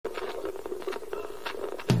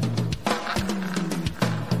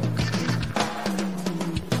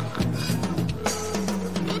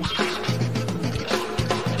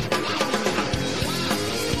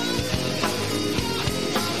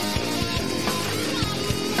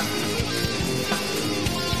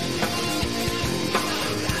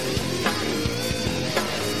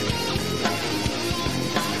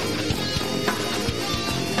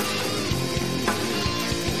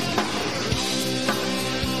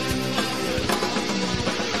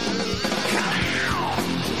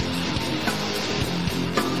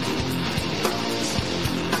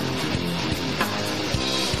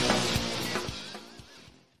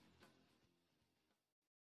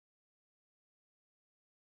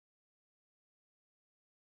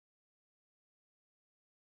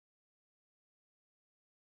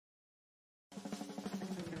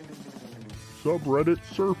Subreddit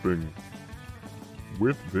Surfing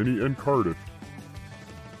with Vinnie and Cardiff.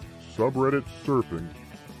 Subreddit Surfing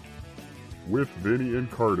with Vinnie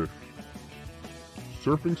and Cardiff.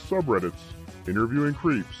 Surfing subreddits, interviewing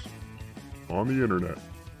creeps on the internet.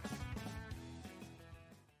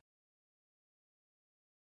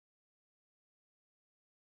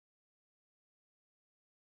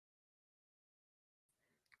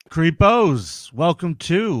 Creepos, welcome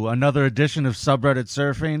to another edition of Subreddit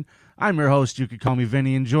Surfing. I'm your host, you could call me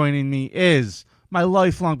Vinny, and joining me is my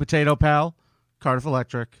lifelong potato pal, Cardiff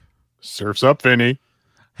Electric. Surf's up, Vinny.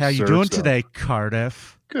 How you doing today,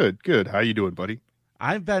 Cardiff? Good. How you doing, buddy?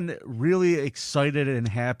 I've been really excited and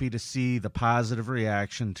happy to see the positive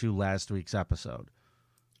reaction to last week's episode.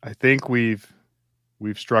 I think we've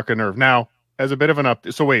struck a nerve. Now, as a bit of an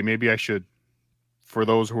update, so wait, maybe I should, for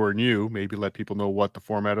those who are new, maybe let people know what the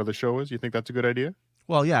format of the show is. You think that's a good idea?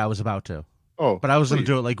 Well, yeah, I was about to. Oh, but I was going to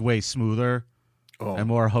do it like way smoother and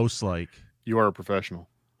more host-like. You are a professional.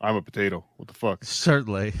 I'm a potato. What the fuck?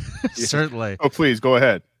 Certainly. Certainly. Oh, please, go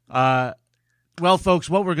ahead. Well,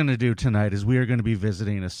 folks, what we're going to do tonight is we are going to be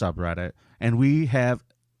visiting a subreddit, and we have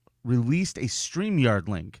released a StreamYard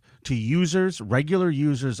link to regular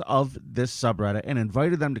users of this subreddit, and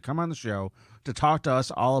invited them to come on the show to talk to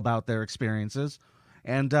us all about their experiences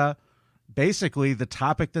and basically the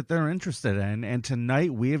topic that they're interested in. And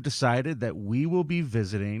tonight we have decided that we will be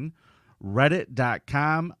visiting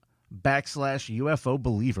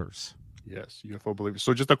reddit.com/UFObelievers. Yes, UFObelievers.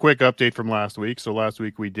 So just a quick update from last week. So last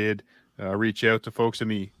week we did reach out to folks in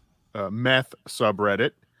the meth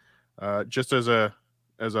subreddit. Just as a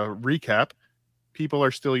recap, people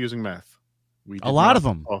are still using meth. A lot of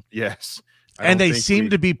them. Oh, yes. And they seem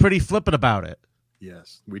to be pretty flippant about it.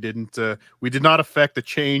 Yes. We did not affect the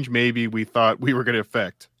change maybe we thought we were going to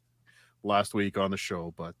affect last week on the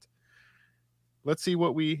show, but let's see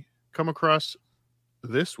what we come across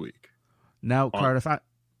this week. Now, Cardiff, go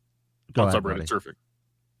ahead, subreddit surfing.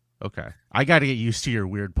 Okay. I got to get used to your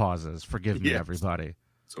weird pauses. Forgive me, everybody.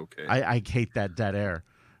 It's okay. I hate that dead air.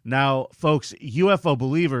 Now, folks, UFO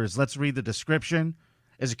Believers, let's read the description,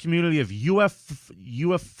 is a community of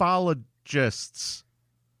ufologists.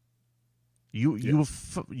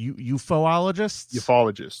 Ufologists?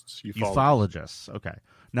 Ufologists. Okay.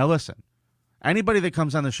 Now, listen. Anybody that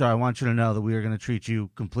comes on the show, I want you to know that we are going to treat you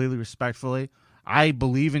completely respectfully. I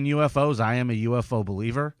believe in UFOs. I am a UFO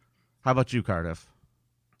believer. How about you, Cardiff?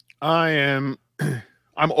 I'm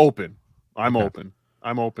open. I'm open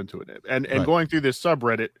to it. And going through this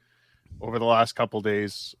subreddit over the last couple of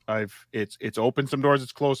days, it's opened some doors,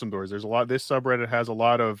 it's closed some doors. There's a lot. This subreddit has a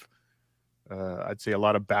lot of I'd say a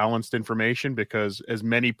lot of balanced information, because as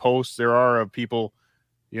many posts there are of people,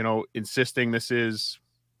 insisting this is,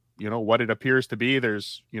 what it appears to be.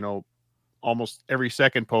 There's, almost every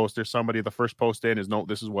second post, there's somebody, the first post in is, no,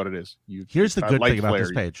 this is what it is. Here's the good thing about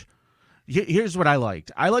this page. Here's what I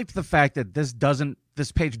liked. I liked the fact that this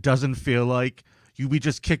page doesn't feel like we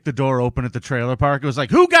just kicked the door open at the trailer park. It was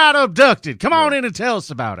like, who got abducted? Come on in and tell us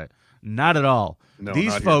about it. Not at all. No,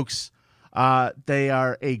 these folks, they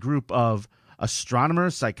are a group of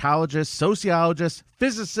astronomers, psychologists, sociologists,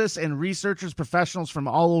 physicists, and researchers, professionals from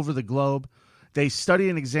all over the globe. They study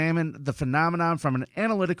and examine the phenomenon from an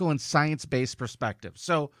analytical and science-based perspective.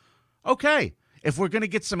 So, okay, if we're going to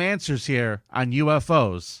get some answers here on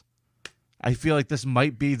UFOs, I feel like this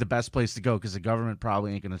might be the best place to go, because the government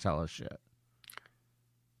probably ain't going to tell us shit.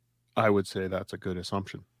 I would say that's a good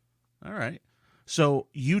assumption. All right. So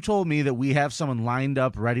you told me that we have someone lined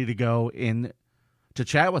up ready to go in to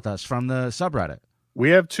chat with us from the subreddit.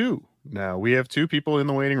 We have two now. We have two people in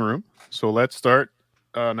the waiting room. So let's start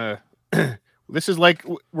on a... This is like,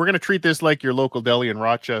 we're going to treat this like your local deli in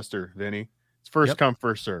Rochester, Vinny. It's first come,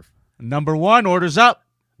 first serve. Number one, orders up.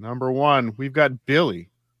 Number one, we've got Billy.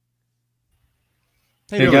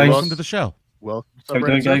 Hey Billy, guys. welcome to the show. Welcome. How you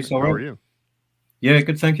doing, guys? How are you? Yeah,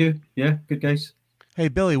 good, thank you. Yeah, good, guys. Hey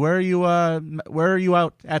Billy, where are you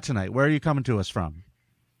out at tonight? Where are you coming to us from?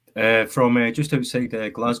 From just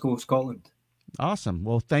outside Glasgow, Scotland. Awesome.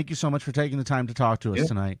 Well, thank you so much for taking the time to talk to us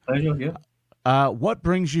tonight. Pleasure, yeah. What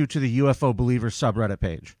brings you to the UFO Believers subreddit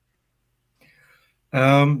page?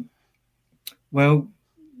 Well,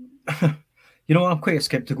 I'm quite a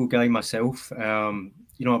skeptical guy myself. I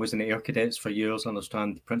was in the Air Cadets for years,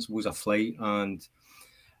 understand the principles of flight, and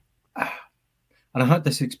I had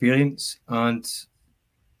this experience. And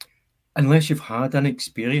unless you've had an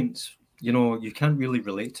experience, you can't really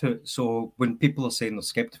relate to it. So when people are saying they're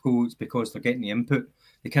skeptical, it's because they're getting the input.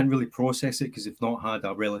 They can't really process it because they've not had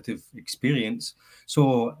a relative experience.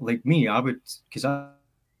 So like me, I would, because I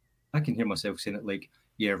can hear myself saying it like,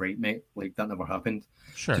 yeah, right, mate, like that never happened.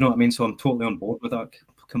 Sure. Do you know what I mean? So I'm totally on board with that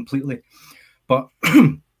completely. But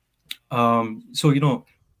so you know,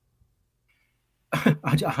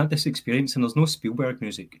 I had this experience, and there's no Spielberg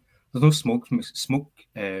music, there's no smoke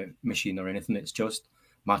machine or anything. It's just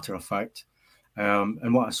matter of fact.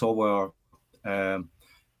 And what I saw were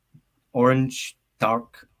orange,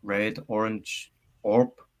 dark red, orange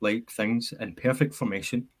orb-like things in perfect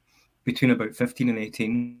formation between about 15 and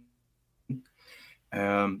 18.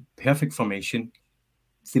 Perfect formation.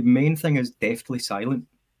 The main thing is deftly silent.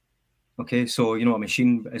 Okay, so you know, a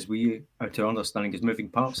machine, as we out to our understanding, is moving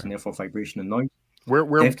parts, Sure. and therefore vibration and noise. Where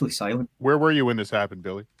Deftly silent. Where were you when this happened,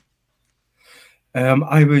 Billy?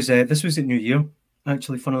 I was. This was at New Year,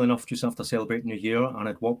 actually. Funnily enough, just after celebrating New Year, and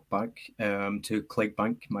I'd walked back to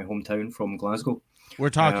Cleggbank, my hometown, from Glasgow.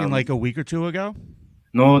 We're talking like a week or two ago?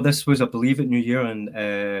 No, this was, I believe, at New Year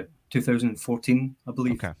in 2014, I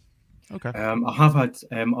believe. Okay. I have had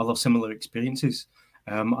other similar experiences,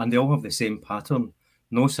 and they all have the same pattern.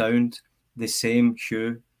 No sound, the same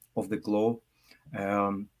hue of the glow.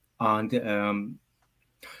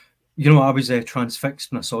 You know, I was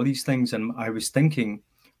transfixed when I saw these things, and I was thinking,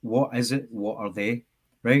 what is it? What are they?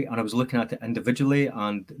 Right? And I was looking at it individually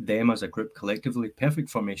and them as a group collectively, perfect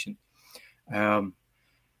formation. And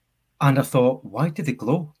I thought, why did they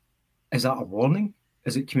glow? Is that a warning?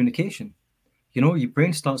 Is it communication? You know, your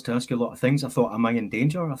brain starts to ask you a lot of things. I thought, am I in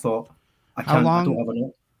danger? I thought, I don't have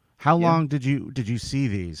a How long did you see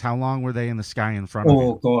these? How long were they in the sky in front of you?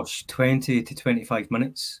 Oh gosh, 20 to 25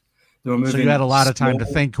 minutes. They were moving. So you had a lot of time to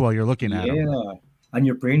think while you're looking at them. Yeah, and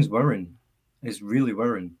your brain's whirring. It's really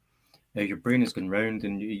whirring. Your brain is going round,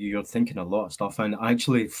 and you're thinking a lot of stuff. And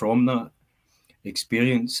actually, from that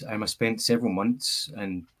experience, I spent several months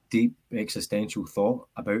in deep existential thought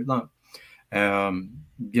about that.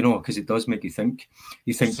 You know, because it does make you think.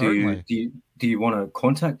 You think, do you want to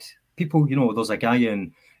contact people? You know, there's a guy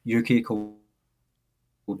in UK called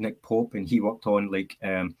Nick Pope, and he worked on like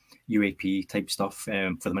UAP type stuff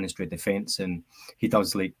for the Ministry of Defence, and he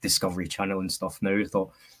does like Discovery Channel and stuff now. I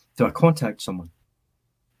thought, do I contact someone,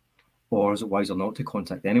 or is it wiser not to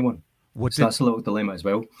contact anyone? That's a little dilemma as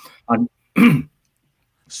well. And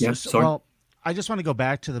yeah, sorry. Well, I just want to go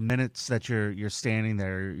back to the minutes that you're standing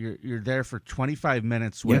there. You're there for 25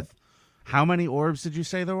 minutes with how many orbs did you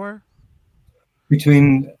say there were?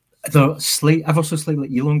 Between the ever so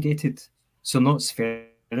slightly elongated, so not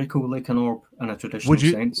spherical like an orb in a traditional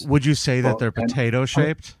sense. Would you say that they're potato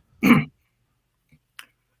shaped?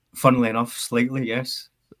 Funnily enough, slightly, yes.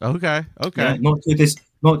 Okay. Yeah,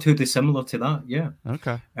 not too dissimilar to that. Yeah.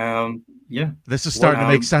 Okay. Yeah. This is starting to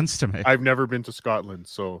make sense to me. I've never been to Scotland,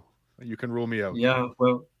 so you can rule me out. Yeah.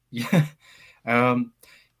 Well. Yeah.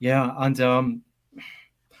 Yeah. And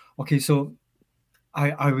okay, so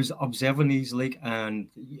I was observing these like, and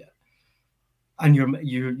you're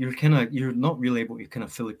not really able to kind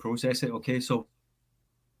of fully process it. Okay, so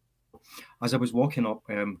as I was walking up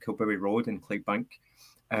Kilberry Road in Cleggbank,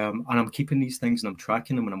 and I'm keeping these things and I'm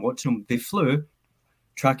tracking them and I'm watching them. They flew,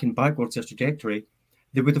 tracking backwards their trajectory.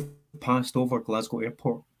 They would have passed over Glasgow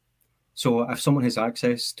Airport. So if someone has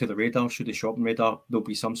access to the radar, should the shopping radar, there'll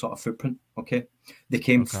be some sort of footprint. Okay, they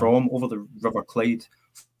came from over the River Clyde,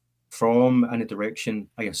 from in a direction.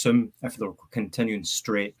 I assume if they were continuing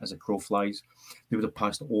straight as a crow flies, they would have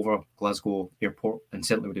passed over Glasgow Airport and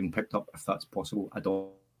certainly would have been picked up if that's possible. I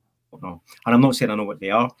don't know, and I'm not saying I know what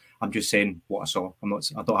they are. I'm just saying what I saw.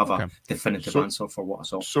 I don't have a definitive answer for what I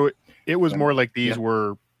saw. So it was more like these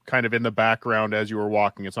were kind of in the background as you were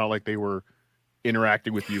walking. It's not like they were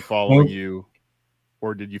interacting with you, following you,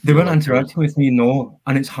 or did you? They weren't interacting with me, no.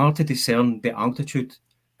 And it's hard to discern the altitude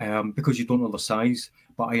because you don't know the size.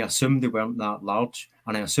 But I assume they weren't that large,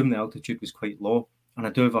 and I assume the altitude was quite low. And I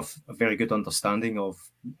do have a very good understanding of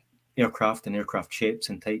aircraft and aircraft shapes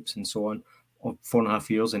and types and so on. Of 4.5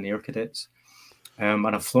 years in air cadets, and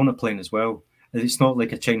I've flown a plane as well. It's not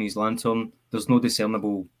like a Chinese lantern. There's no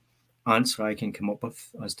discernible answer I can come up with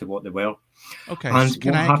as to what they were. Okay, and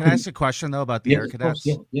can I ask a question though about the air cadets?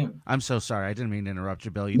 Yeah. I'm so sorry. I didn't mean to interrupt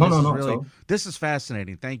you, Billy. This is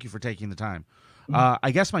fascinating. Thank you for taking the time.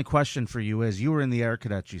 I guess my question for you is: you were in the air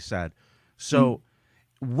cadets, you said. So,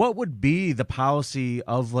 what would be the policy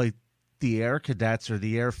of like the air cadets or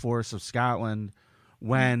the Air Force of Scotland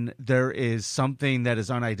when there is something that is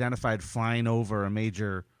unidentified flying over a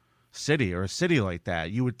major city or a city like that?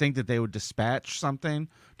 You would think that they would dispatch something.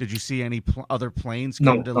 Did you see any other planes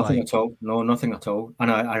come to nothing at all. No, nothing at all.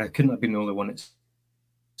 And I couldn't have been the only one that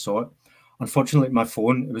saw it. Unfortunately, my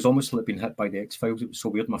phone, it was almost like being hit by the X-Files. It was so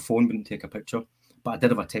weird. My phone wouldn't take a picture. But I did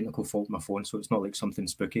have a technical fault with my phone, so it's not like something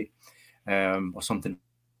spooky or something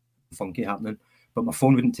funky happening. but my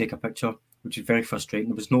phone wouldn't take a picture, which is very frustrating.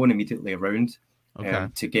 There was no one immediately around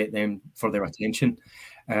to get them for their attention.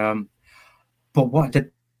 But what I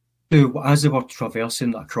did do, as they were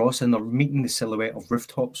traversing across, and they're meeting the silhouette of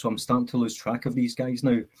rooftops, so I'm starting to lose track of these guys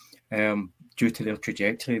now, due to their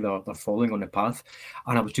trajectory. They're falling on the path,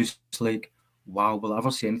 and I was just like, wow, will I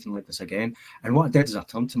ever see anything like this again? And what I did is I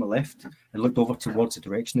turned to my left and looked over towards the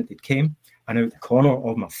direction that they came, and out the corner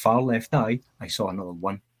of my far left eye, I saw another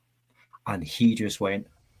one, and he just went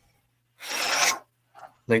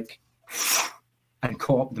like and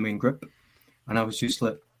caught up the main group, and I was just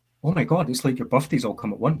like, oh my God, it's like your birthdays all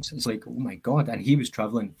come at once. It's like, oh my God. And he was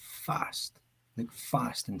traveling fast, like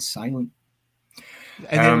fast and silent.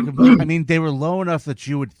 And they were, I mean, they were low enough that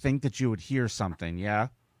you would think that you would hear something. Yeah.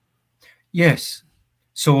 Yes.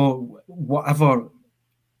 So whatever,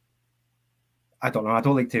 I don't know. I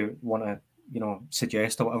don't like to want to,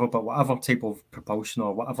 suggest or whatever, but whatever type of propulsion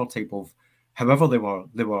or whatever type of, however they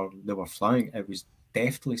were flying, it was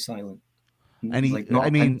deathly silent. And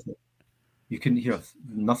you couldn't hear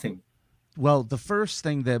nothing. Well, the first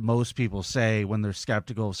thing that most people say when they're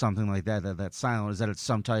skeptical of something like that's silent, is that it's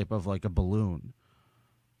some type of like a balloon.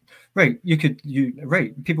 Right.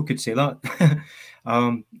 People could say that.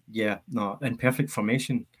 In perfect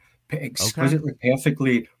formation, exquisitely,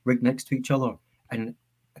 perfectly right next to each other, and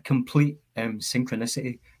a complete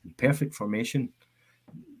synchronicity, perfect formation.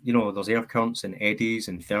 There's air currents and eddies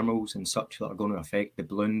and thermals and such that are going to affect the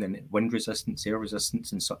balloon, and wind resistance, air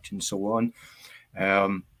resistance, and such and so on.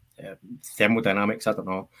 Thermodynamics, I don't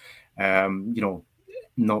know.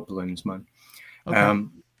 Not balloons, man. Okay.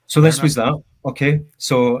 So this was that. Okay.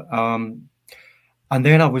 So, and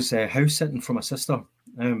then I was house sitting for my sister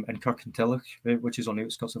in Kirkintilloch, which is on the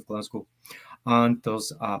outskirts of Glasgow. And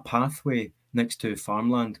there's a pathway next to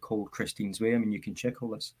farmland called Christine's Way. I mean, you can check all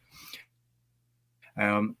this.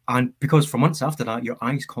 And because for months after that, your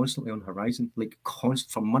eyes constantly on horizon,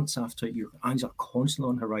 for months after, your eyes are constantly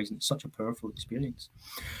on horizon. It's such a powerful experience.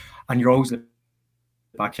 And you're always in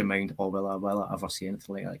the back of your mind, oh, will I ever see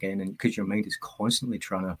anything like that again? And because your mind is constantly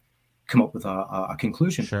trying to come up with a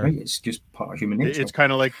conclusion, right? It's just part of human nature. It's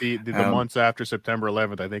kind of like the months after September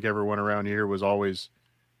 11th. I think everyone around here was always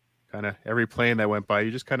kind of, every plane that went by,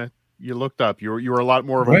 you just kind of, you looked up. You were a lot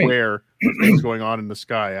more aware of things going on in the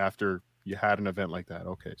sky after you had an event like that.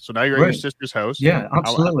 Okay, so now you're at your sister's house. Yeah,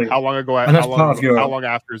 absolutely. How long ago? And how long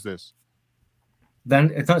after is this?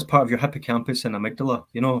 Then if that's part of your hippocampus and amygdala,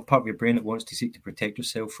 part of your brain that wants to seek to protect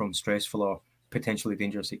yourself from stressful or potentially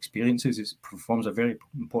dangerous experiences, it performs a very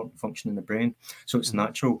important function in the brain. So it's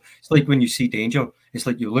natural. It's like when you see danger, it's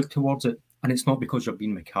like you look towards it, and it's not because you're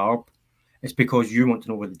being macabre. It's because you want to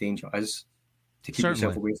know where the danger is to keep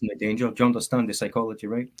yourself away from the danger. Do you understand the psychology,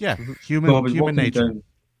 right? Yeah, human nature.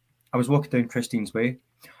 I was walking down Christine's Way,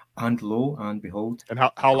 and lo and behold. And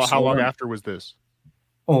how long after was this?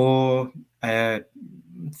 3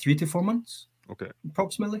 to 4 months. Okay,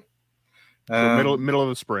 approximately. So middle of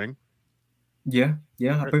the spring. Yeah,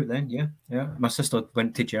 right. About then. Yeah. My sister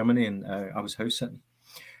went to Germany, and I was house sitting.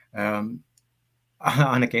 And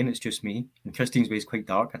again, it's just me. And Christine's Way is quite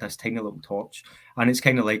dark. I had this tiny little torch, and it's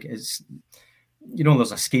kind of like there's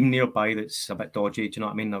a scheme nearby that's a bit dodgy. Do you know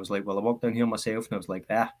what I mean? I was like, well, I walked down here myself, and I was like,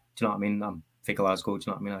 do you know what I mean? I'm fake Glasgow. Do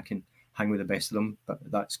you know what I mean? I can hang with the best of them, but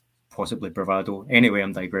that's possibly bravado. Anyway,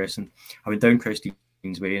 I'm digressing. I went down Christine's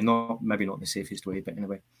Way, and maybe not the safest way, but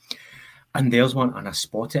anyway. And there's one, and I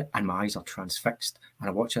spot it, and my eyes are transfixed, and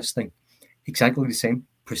I watch this thing, exactly the same,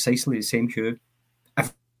 precisely the same hue,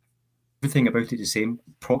 everything about it the same,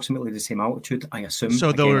 approximately the same altitude, I assume.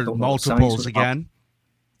 So there were multiples again?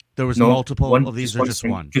 There was multiple of these, or just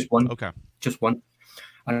one? Just one. Okay. Just one.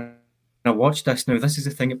 And I watched this. Now, this is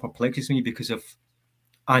the thing that perplexes me, because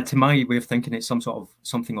to my way of thinking, it's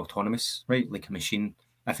something autonomous, right? Like a machine,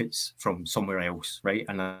 if it's from somewhere else, right?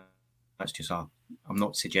 And that's just I'm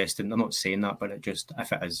not suggesting, I'm not saying that, but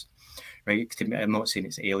if it is, right? I'm not saying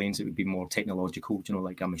it's aliens. It would be more technological,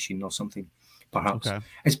 like a machine or something, perhaps. Okay.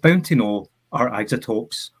 It's bound to know our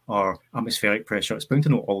isotopes or atmospheric pressure. It's bound to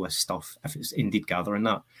know all this stuff if it's indeed gathering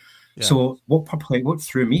that. Yeah. So what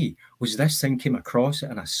threw me was this thing came across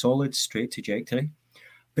in a solid straight trajectory,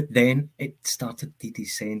 but then it started to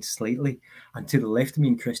descend slightly, and to the left of me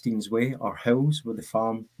in Christine's Way are hills where the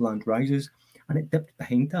farmland rises, and it dipped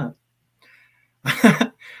behind that.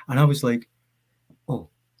 And I was like, oh,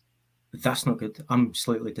 that's not good. I'm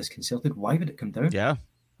slightly disconcerted. Why would it come down? Yeah,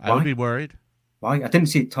 I would be worried. Why? I didn't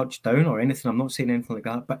see it touch down or anything. I'm not saying anything like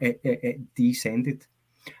that, but it descended.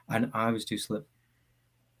 And I was just like,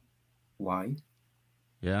 why?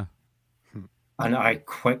 Yeah. And I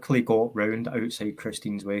quickly got round outside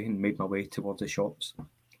Christine's Way and made my way towards the shops.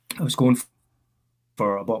 I was going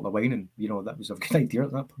for a bottle of wine, and that was a good idea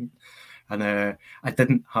at that point. And I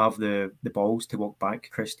didn't have the balls to walk back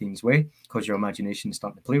Christine's way because your imagination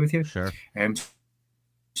starting to play with you. Sure.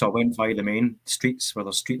 So I went via the main streets where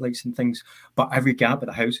there's street lights and things. But every gap at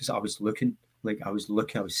the houses, I was looking. I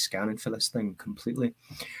was scanning for this thing completely.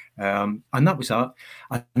 And that was that.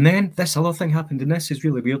 And then this other thing happened, and this is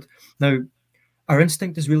really weird. Now, our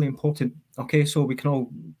instinct is really important. Okay, so we can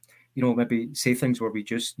all, maybe say things where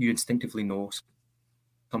you instinctively know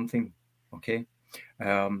something. Okay.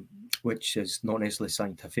 Which is not necessarily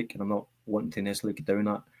scientific, and I'm not wanting to necessarily get down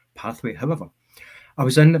that pathway. However, I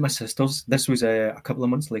was in at my sister's. This was a couple of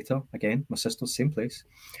months later. Again, my sister's, same place.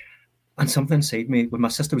 And something inside me, when my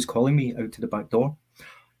sister was calling me out to the back door,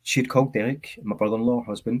 she had called Derek, my brother-in-law,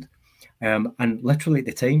 husband. And literally at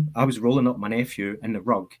the time, I was rolling up my nephew in the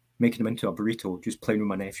rug, making him into a burrito, just playing with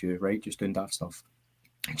my nephew, right? Just doing that stuff.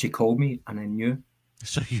 And she called me, and I knew.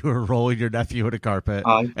 So you were rolling your nephew in a carpet,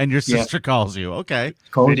 and your sister calls you. Okay,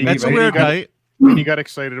 that's a weird night. And you got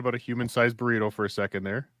excited about a human-sized burrito for a second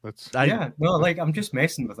there. I'm just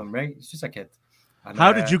messing with him, right? It's just a kid. And,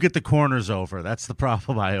 how did you get the corners over? That's the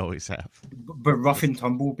problem I always have. But rough and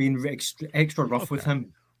tumble, being extra rough with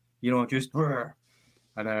him, just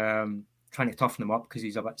and trying to toughen him up because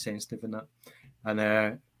he's a bit sensitive in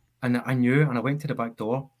that. And I knew, and I went to the back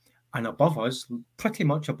door, and above us, pretty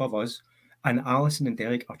much above us. And Alison and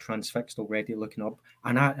Derek are transfixed already, looking up,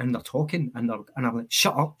 and they're talking, and I'm like,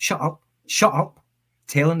 shut up,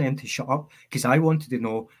 telling them to shut up, because I wanted to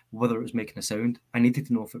know whether it was making a sound. I needed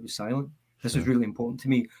to know if it was silent. This was really important to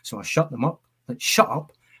me, so I shut them up, like shut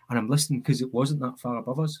up, and I'm listening because it wasn't that far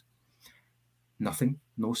above us. Nothing,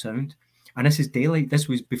 no sound, and this is daylight. This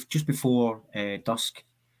was just before dusk,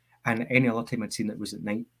 and any other time I'd seen it was at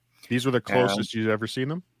night. These were the closest you'd ever seen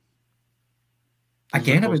them.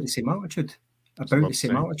 Again, about the same altitude.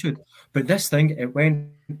 But this thing, it went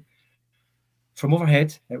from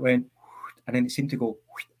overhead, and then it seemed to go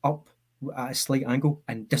up at a slight angle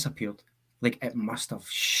and disappeared. Like it must have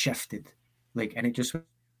shifted. And it just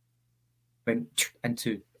went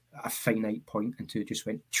into a finite point and just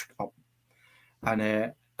went up.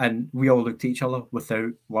 And we all looked at each other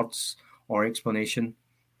without words or explanation.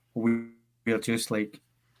 We were just like,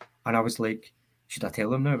 and I was like, should I tell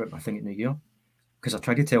them now about my thing at New Year? Because I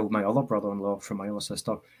tried to tell my other brother-in-law from my other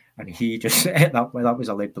sister, and he just that was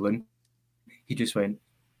a lead balloon. He just went,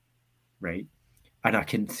 right. And I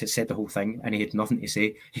said the whole thing, and he had nothing to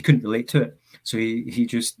say. He couldn't relate to it. So he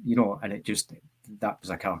just, and it just, that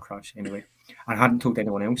was a car crash anyway. I hadn't told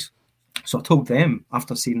anyone else. So I told them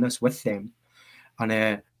after seeing this with them.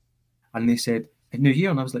 And they said, New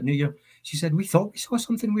Year. And I was like, New Year. She said, we thought we saw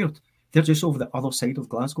something weird. They're just over the other side of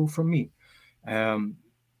Glasgow from me.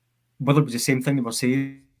 Whether it was the same thing they were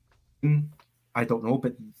saying, I don't know.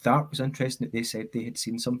 But that was interesting that they said they had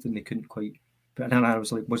seen something they couldn't quite. But then I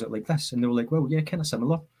was like, was it like this? And they were like, well, yeah, kind of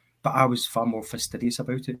similar. But I was far more fastidious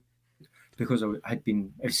about it because I had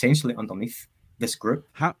been essentially underneath this group.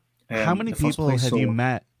 How many people have you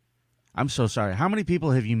met? I'm so sorry. How many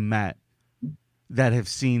people have you met that have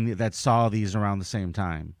seen, that saw these around the same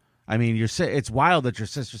time? I mean, it's wild that your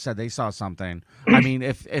sister said they saw something. I mean,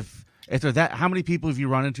 if they're that, how many people have you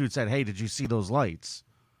run into and said, hey, did you see those lights?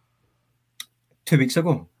 2 weeks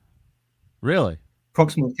ago. Really?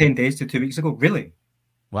 Approximately 10 days to 2 weeks ago. Really?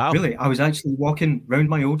 Wow. Really? I was actually walking around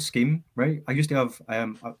my old scheme, right? I used to have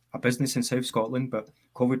a business in South Scotland, but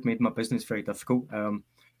COVID made my business very difficult.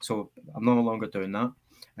 So I'm no longer doing that.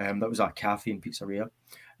 That was a cafe and pizzeria.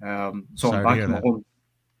 So I'm back in my home.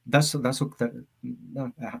 That's what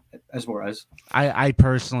is what it is. I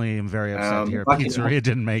personally am very upset here. Pizzeria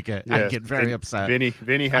didn't make it. Yeah, I get very upset.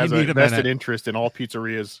 Vinny has a vested interest in all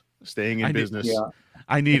pizzerias staying in business. Yeah.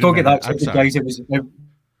 Don't get that excited, guys.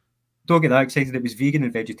 Don't get that excited. It was vegan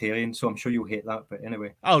and vegetarian, so I'm sure you'll hate that. But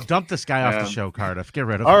anyway. Oh, dump this guy off the show, Cardiff. Get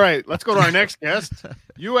rid of him. All right, let's go to our next guest.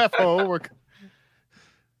 UFO.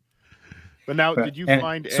 But now, did you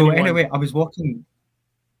find anyone? So anyway, I was walking.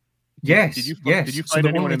 Yes. Did you find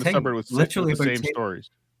anyone in the suburb with literally the same stories?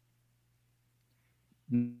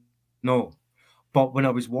 No. But when I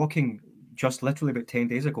was walking just literally about 10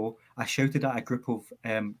 days ago, I shouted at a group of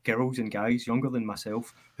girls and guys younger than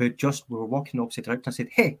myself who were walking opposite direction. I said,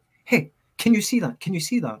 hey, can you see that? Can you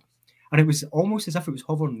see that? And it was almost as if it was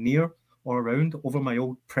hovering near or around over my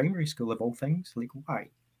old primary school of all things. Like, why?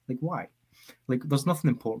 Like, there's nothing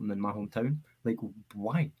important in my hometown. Like,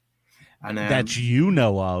 why? And that you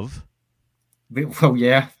know of. Well,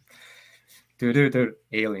 yeah. They're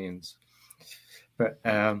aliens. But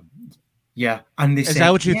yeah, and they is that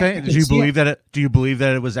what you think? Do you believe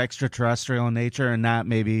that it was extraterrestrial in nature and not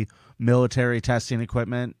maybe military testing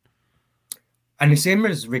equipment? And the same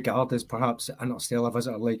as regard as perhaps an interstellar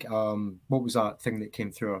visitor, like what was that thing that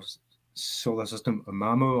came through our solar system,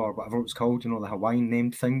 Mamu or whatever it was called, you know, the Hawaiian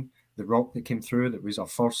named thing, the rock that came through that was our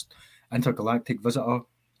first intergalactic visitor.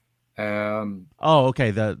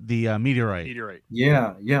 Okay, the meteorite.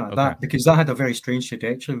 Yeah, Okay. that, because that had a very strange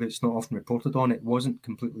trajectory that's not often reported on. It wasn't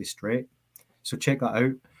completely straight. So check that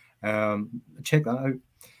out.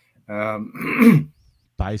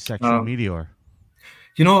 Bisexual meteor.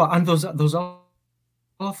 You know, and those other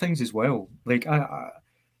things as well. Like in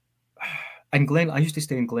I used to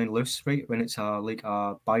stay in Glen Luce, right? When it's like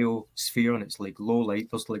a biosphere and it's like low light.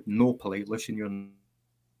 There's like no pollution. You're in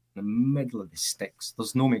the middle of the sticks.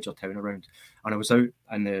 There's no major town around. And I was out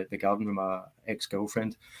in the garden with my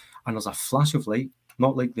ex-girlfriend, and there's a flash of light,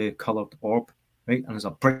 not like the coloured orb, right? And there's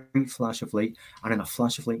a bright flash of light, and then a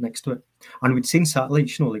flash of light next to it. And we'd seen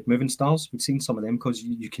satellites, you know, like moving stars. We'd seen some of them because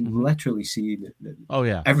you can literally see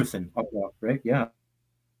everything up there, right? Yeah.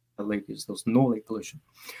 Like there's no light pollution.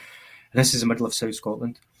 And this is the middle of South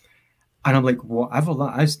Scotland. And I'm like, whatever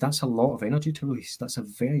that is, that's a lot of energy to release. That's a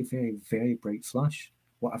very, very, very bright flash.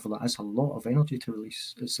 Whatever that is, a lot of energy to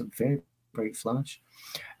release. It's a very bright flash.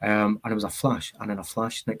 And it was a flash and then a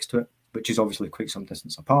flash next to it, which is obviously quite some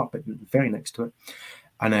distance apart, but very next to it.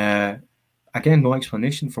 And again, no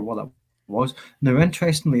explanation for what that was. Now,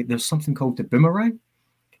 interestingly, there's something called the boomerang,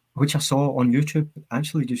 which I saw on YouTube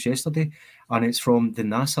actually just yesterday. And it's from the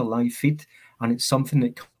NASA live feed. And it's something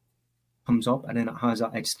that comes up and then it has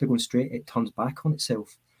it's still going straight, it turns back on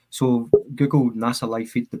itself. So Google NASA live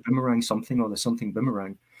feed, the boomerang something or the something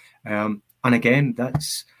boomerang. And again,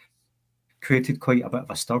 that's created quite a bit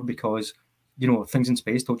of a stir because, you know, things in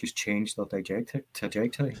space don't just change their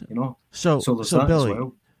trajectory, you know. So there's that Billy, as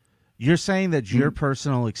well. You're saying that your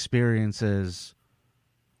personal experiences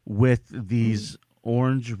with these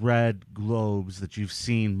orange-red globes that you've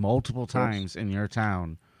seen multiple times in your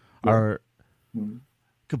town are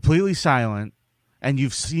completely silent, and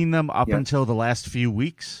you've seen them up until the last few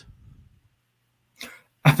weeks?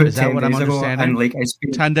 Is that what I'm understanding? And like it's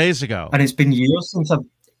been 10 days ago. And it's been years since I've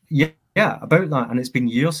about that. And it's been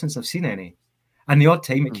years since I've seen any. And the odd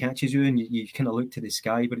time it catches you and you kind of look to the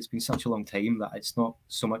sky, but it's been such a long time that it's not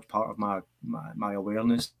so much part of my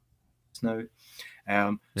awareness now.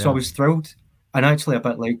 So I was thrilled. And actually a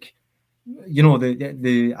bit like, you know, the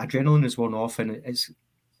adrenaline is worn off and it's,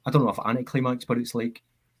 I don't know if anticlimax, but it's like,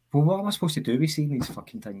 well, what am I supposed to do with seeing these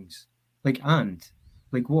fucking things? like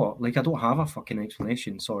what? Like I don't have a fucking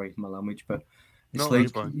explanation. Sorry, my language, but it's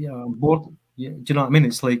I'm bored. Yeah, do you know what I mean?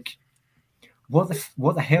 It's like, what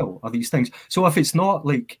the hell are these things? So if it's not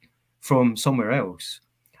like from somewhere else,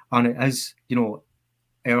 and it is, you know,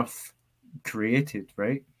 Earth created,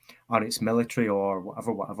 right? And it's military or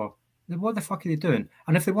whatever, then what the fuck are they doing?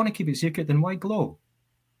 And if they want to keep it secret, then why glow?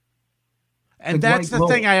 And like, that's the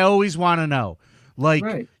thing I always want to know. Like,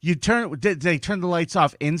 did they turn the lights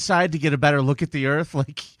off inside to get a better look at the Earth?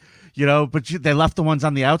 Like, you know, but they left the ones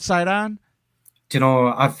on the outside on? Do you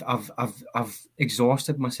know, I've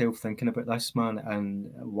exhausted myself thinking about this, man.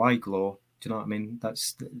 And why glow? Do you know what I mean?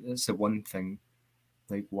 That's the one thing.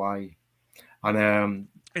 Like, why? And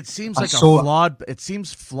it seems like flawed. It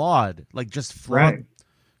seems flawed. Like just flawed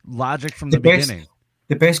logic from the beginning.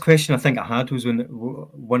 The best question I think I had was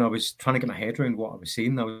when I was trying to get my head around what I was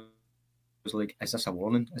seeing. I was like, is this a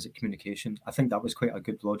warning? Is it communication? I think that was quite a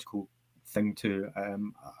good logical thing to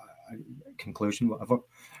conclusion, whatever.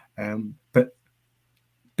 But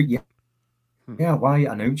yeah, why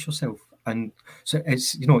announce yourself? And so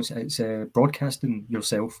it's, you know, it's broadcasting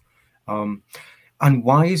yourself. And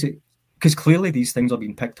why is it? Because clearly these things are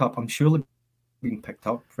being picked up. I'm sure they're being picked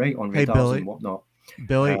up, right, on radars and whatnot.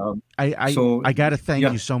 Billy, I got to thank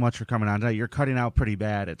you so much for coming on tonight. You're cutting out pretty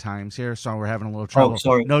bad at times here, so we're having a little trouble. Oh,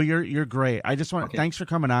 sorry. No, you're great. I just want thanks for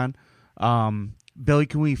coming on. Billy,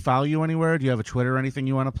 can we follow you anywhere? Do you have a Twitter or anything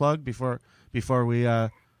you want to plug before we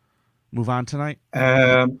move on tonight?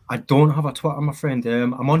 I don't have a Twitter, my friend.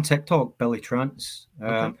 I'm on TikTok, Billy Trance.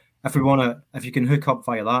 If you can hook up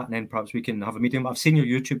via that, and then perhaps we can have a meeting. I've seen your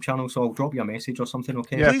YouTube channel, so I'll drop you a message or something.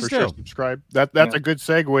 Okay? Yeah, please sure. Subscribe. That's a good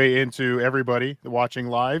segue into everybody watching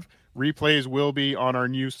live. Replays will be on our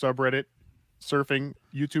new subreddit surfing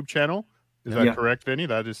YouTube channel. Is that correct, Vinny?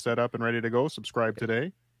 That is set up and ready to go. Subscribe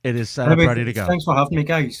today. It is set up, ready to go. Thanks for having me,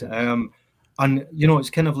 guys. And you know,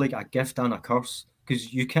 it's kind of like a gift and a curse,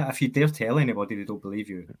 because you can't, if you dare tell anybody, they don't believe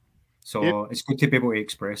you. So it's good to be able to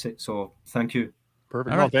express it. So thank you.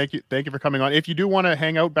 Perfect. Well, thank you for coming on. If you do want to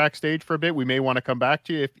hang out backstage for a bit, we may want to come back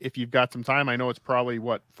to you if you've got some time. I know it's probably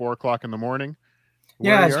 4:00 in the morning.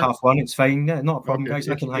 Yeah, it's 1:30. It's fine. Yeah, not a problem, Okay. guys.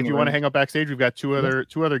 I can hang If you around. want to hang up backstage, we've got two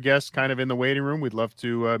other guests kind of in the waiting room. We'd love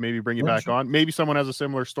to maybe bring you back on. Maybe someone has a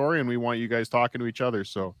similar story, and we want you guys talking to each other.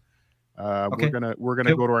 So we're gonna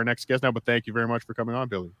go to our next guest now. But thank you very much for coming on,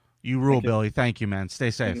 Billy. You rule, Billy. Thank you, man.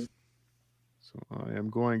 Stay safe. So I am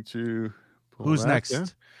going to. Who's next? Yeah.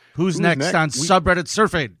 Who's next on subreddit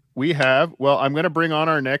surfing? We have. Well, I'm going to bring on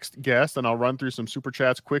our next guest, and I'll run through some super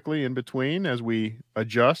chats quickly in between as we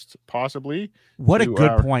adjust, possibly. What a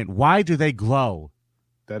good point. Why do they glow?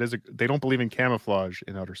 They don't believe in camouflage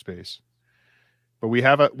in outer space. But we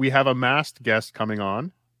have a masked guest coming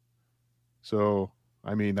on. So,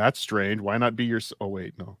 I mean, that's strange. Why not be your? Oh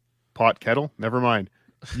wait, no. Pot kettle. Never mind.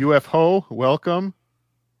 UFO, welcome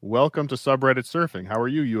to subreddit surfing. How are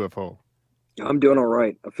you, UFO? I'm doing all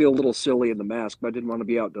right. I feel a little silly in the mask, but I didn't want to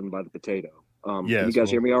be outdone by the potato. Can you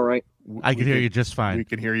guys hear me all right? I can hear you just fine. We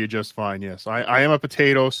can hear you just fine, yes. I am a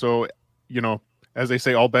potato, so, as they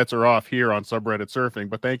say, all bets are off here on subreddit surfing.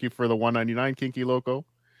 But thank you for the $1.99 Kinky Loco.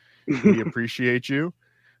 We appreciate you.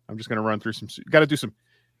 I'm just going to run through some... Got to do some...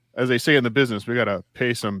 As they say in the business, we got to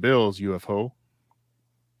pay some bills, UFO.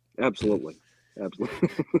 Absolutely.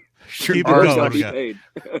 Keep it paid.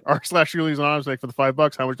 r/Shirley's Anonymous for the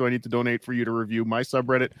 $5. How much do I need to donate for you to review my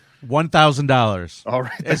subreddit? $1,000. All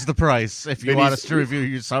right, is the price. If you want us to review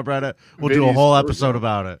your subreddit, we'll do a whole episode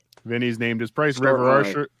about it. Vinny's named his price.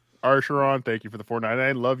 River Arsharon, thank you for the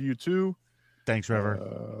 $4.99. Love you too. Thanks, River.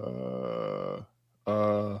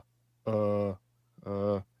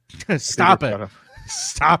 Stop it.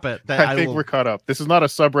 Stop it. I think we're caught up. This is not a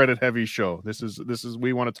subreddit heavy show. This is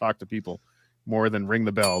we want to talk to people more than ring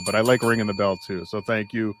the bell, but I like ringing the bell too. So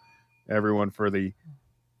thank you everyone for the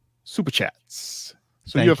super chats.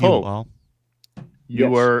 So thank UFO, you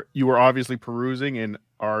all. You were obviously perusing in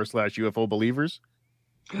r/UFObelievers.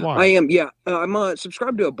 Why? I am, yeah. I'm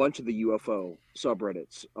subscribed to a bunch of the UFO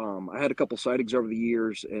subreddits. I had a couple sightings over the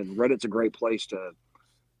years, and Reddit's a great place to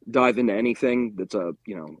dive into anything that's a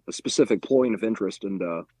specific point of interest. And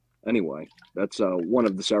anyway, that's one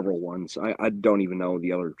of the several ones. I don't even know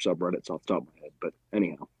the other subreddits off the top of my head, but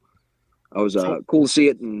anyhow, I was cool to see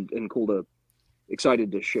it and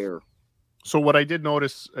excited to share. So what I did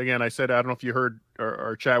notice, again, I said, I don't know if you heard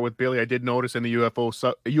our chat with Billy, I did notice in the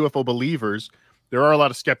UFO believers, there are a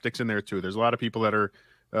lot of skeptics in there too. There's a lot of people that are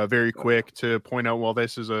very quick to point out, well,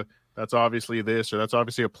 that's obviously this, or that's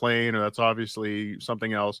obviously a plane, or that's obviously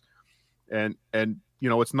something else. And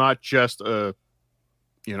it's not just a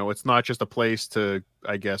place to,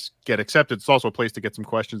 I guess, get accepted. It's also a place to get some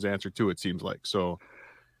questions answered too, it seems like. So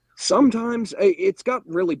sometimes it's got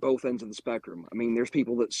really both ends of the spectrum. I mean, there's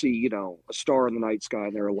people that see, a star in the night sky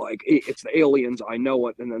and they're like, it's the aliens, I know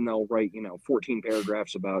it. And then they'll write, 14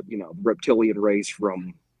 paragraphs about, the reptilian race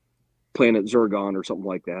from planet Zergon or something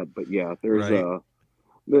like that. But yeah,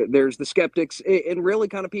 there's the skeptics and really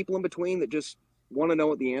kind of people in between that just want to know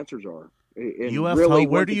what the answers are. And UFO, really,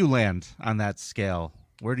 where do you land on that scale?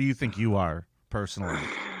 Where do you think you are personally?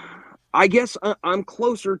 I guess I'm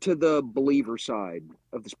closer to the believer side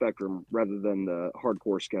of the spectrum rather than the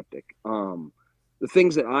hardcore skeptic. The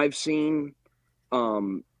things that I've seen,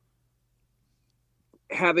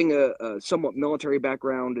 having a somewhat military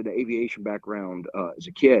background and an aviation background as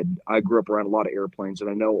a kid, I grew up around a lot of airplanes, and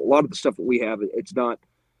I know a lot of the stuff that we have, it's not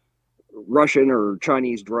Russian or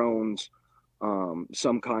Chinese drones,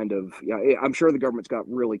 some kind of, I'm sure the government's got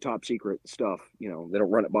really top secret stuff, they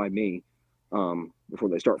don't run it by me before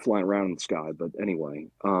they start flying around in the sky. But anyway,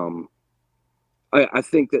 I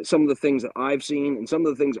think that some of the things that I've seen and some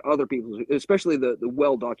of the things other people, especially the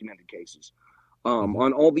well-documented cases,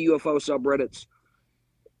 on all the UFO subreddits,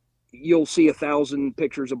 you'll see 1,000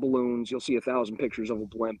 pictures of balloons. You'll see 1,000 pictures of a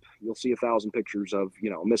blimp. You'll see 1,000 pictures of, a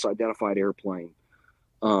misidentified airplane.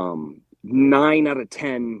 9 out of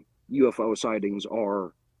 10 UFO sightings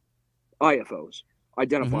are IFOs,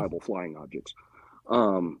 identifiable flying objects.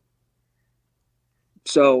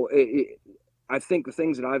 So I think the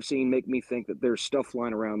things that I've seen make me think that there's stuff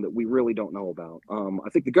flying around that we really don't know about. I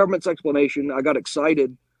think the government's explanation, I got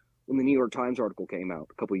excited when the New York Times article came out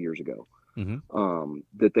a couple of years ago,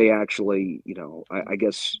 that they actually, I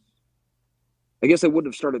guess they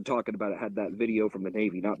wouldn't have started talking about it had that video from the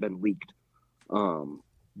Navy not been leaked.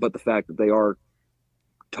 But the fact that they are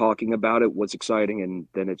talking about it was exciting, and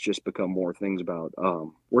then it's just become more things about,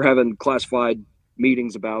 we're having classified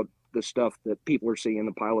meetings about the stuff that people are seeing,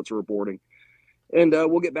 the pilots are reporting, and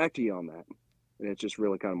we'll get back to you on that. And it's just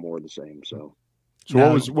really kind of more of the same. So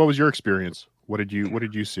now, what was your experience? What did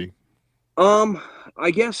you see?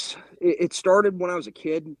 I guess it started when I was a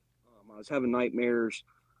kid. I was having nightmares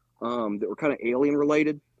that were kind of alien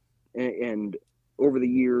related, and over the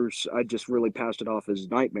years, I just really passed it off as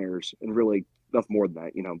nightmares, and really nothing more than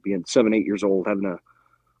that. You know, being 7, 8 years old, having a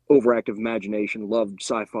overactive imagination, loved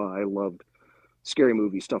sci-fi, loved scary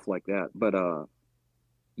movies, stuff like that. But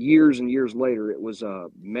years and years later, it was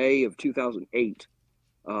May of 2008.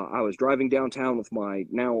 I was driving downtown with my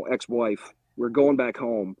now ex-wife. We're going back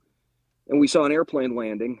home, and we saw an airplane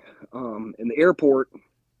landing. In the airport,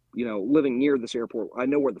 you know, living near this airport, I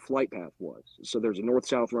know where the flight path was. So there's a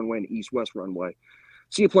north-south runway and east-west runway.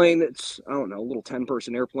 See a plane that's, I don't know, a little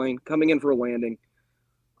 10-person airplane coming in for a landing.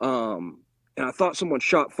 And I thought someone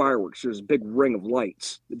shot fireworks. There's a big ring of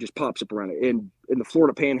lights that just pops up around it. And in the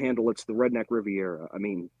Florida Panhandle, it's the Redneck Riviera. I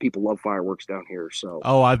mean, people love fireworks down here. So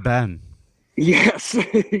I've been. Yes,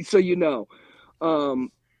 so you know.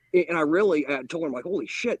 And I told him, like, holy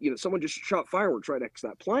shit, you know, someone just shot fireworks right next to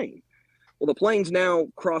that plane. Well, the plane's now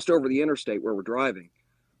crossed over the interstate where we're driving.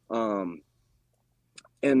 And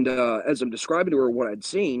as I'm describing to her what I'd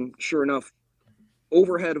seen, sure enough,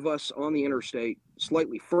 overhead of us on the interstate,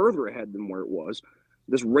 slightly further ahead than where it was,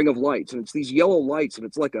 this ring of lights. And it's these yellow lights, and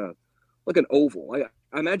it's like an oval.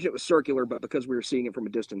 I imagine it was circular, but because we were seeing it from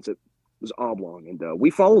a distance, it was oblong. And we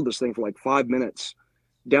followed this thing for like 5 minutes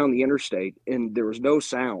down the interstate, and there was no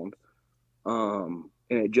sound. And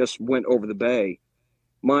it just went over the bay.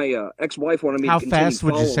 My ex-wife wanted me to continue How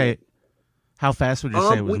would you say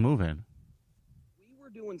it was moving? We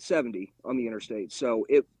were doing 70 on the interstate, so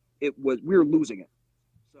it was, we were losing it.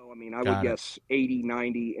 So, I mean, I would guess 80,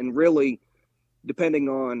 90, and really, depending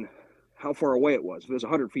on how far away it was. If it was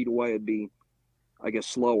 100 feet away, it'd be, I guess,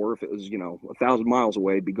 slower. If it was, 1,000 miles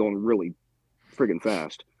away, it'd be going really friggin'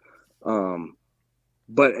 fast.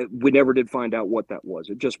 But we never did find out what that was.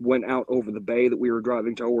 It just went out over the bay that we were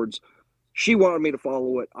driving towards. She wanted me to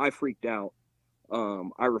follow it. I freaked out.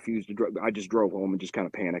 I refused to drive. I just drove home and just kind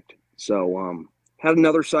of panicked. So had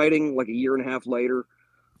another sighting like a year and a half later,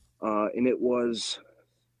 and it was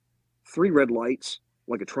 3 red lights,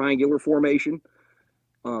 like a triangular formation.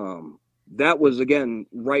 That was, again,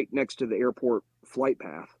 right next to the airport flight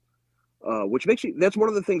path, which that's one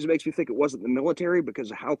of the things that makes me think it wasn't the military,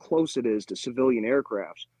 because of how close it is to civilian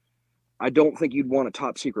aircrafts. I don't think you'd want a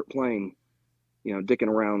top secret plane, dicking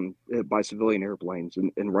around by civilian airplanes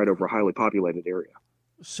and right over a highly populated area.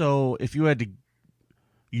 So if you had to,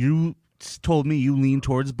 you told me you lean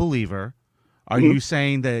towards believer. Are you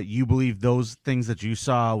saying that you believe those things that you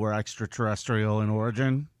saw were extraterrestrial in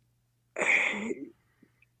origin?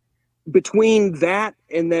 Between that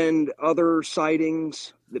and then other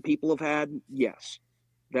sightings that people have had, yes.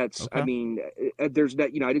 That's, okay. I mean, there's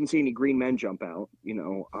that, I didn't see any green men jump out,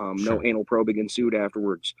 sure. No anal probing ensued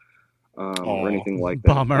afterwards, or anything like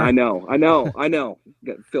that. Bummer. I know.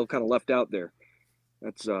 Feel kind of left out there.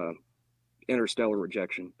 That's interstellar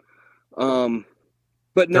rejection.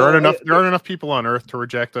 But no, there aren't enough people on Earth to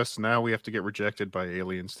reject us. Now we have to get rejected by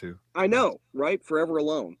aliens too. I know, right? Forever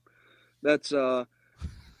alone. That's really.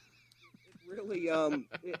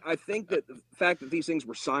 I think that the fact that these things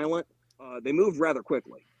were silent, they moved rather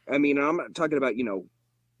quickly. I mean, I'm not talking about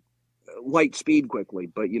light speed quickly,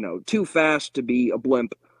 but too fast to be a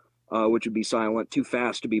blimp, which would be silent. Too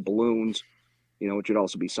fast to be balloons, which would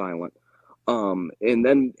also be silent. And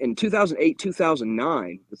then in 2008,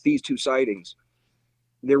 2009, with these 2 sightings,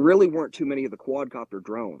 there really weren't too many of the quadcopter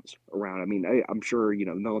drones around. I mean, I'm sure, the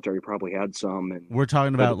military probably had some. And we're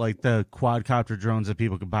talking about like the quadcopter drones that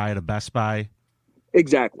people could buy at a Best Buy.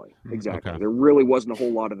 Exactly. Okay. There really wasn't a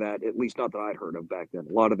whole lot of that, at least not that I'd heard of back then.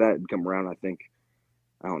 A lot of that had come around, I think,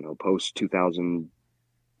 I don't know, post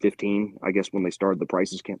 2015, I guess, when they started, the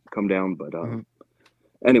prices can't come down. But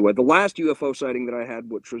anyway, the last UFO sighting that I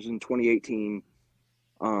had, which was in 2018,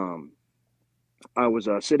 I was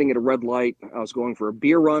sitting at a red light. I was going for a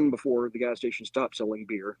beer run before the gas station stopped selling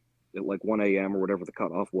beer at like 1 a.m. or whatever the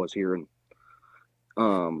cutoff was here. And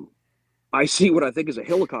I see what I think is a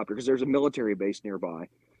helicopter, because there's a military base nearby.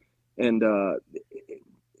 And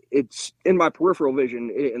it's in my peripheral vision.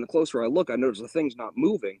 And the closer I look, I notice the thing's not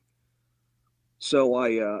moving. So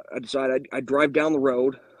I decided I'd drive down the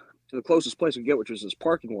road to the closest place I could get, which was this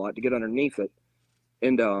parking lot, to get underneath it.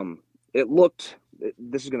 And it looked...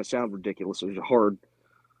 This is going to sound ridiculous. There's a hard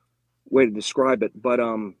way to describe it, but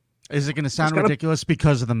is it going to sound ridiculous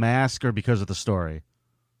because of the mask or because of the story?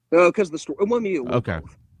 No, because of the story. Well, maybe okay,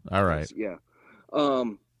 both. All right, yeah.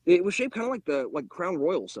 It was shaped kind of like the Crown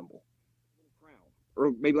Royal symbol,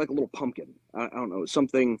 or maybe like a little pumpkin. I don't know,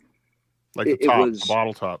 something like the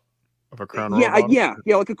bottle top of a Crown Royal. Yeah,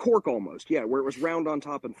 like a cork almost. Yeah, where it was round on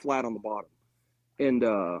top and flat on the bottom, and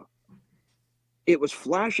it was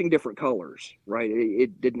flashing different colors, right?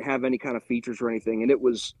 It didn't have any kind of features or anything. And it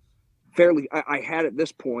was fairly, I had at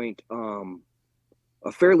this point,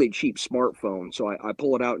 a fairly cheap smartphone. So I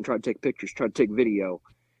pull it out and try to take pictures, try to take video.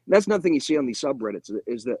 And that's another thing you see on these subreddits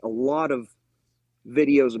is that a lot of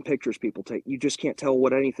videos and pictures people take, you just can't tell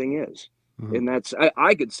what anything is. Mm-hmm. And that's,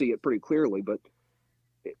 I could see it pretty clearly, but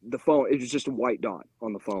the phone, it was just a white dot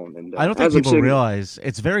on the phone. And I don't think people realize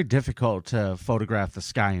it's very difficult to photograph the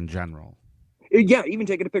sky in general. Yeah, even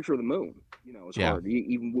taking a picture of the moon, is hard,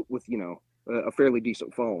 even with, a fairly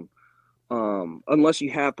decent phone. Unless you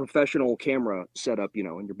have professional camera set up, in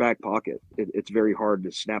your back pocket, it's very hard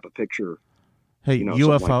to snap a picture. Hey,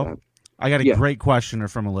 UFO, like I got a great questioner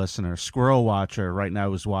from a listener. Squirrel Watcher right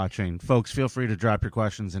now is watching. Folks, feel free to drop your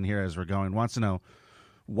questions in here as we're going. Wants to know,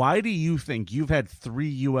 why do you think you've had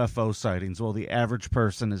 3 UFO sightings while the average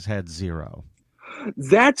person has had 0?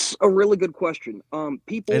 That's a really good question.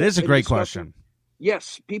 People. It is a great question.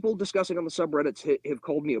 Yes, people discussing on the subreddits have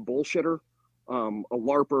called me a bullshitter, a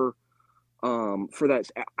LARPer. For that,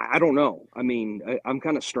 I don't know. I mean, I'm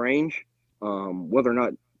kind of strange. Whether or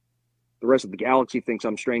not the rest of the galaxy thinks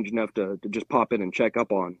I'm strange enough to just pop in and check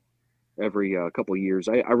up on every couple of years,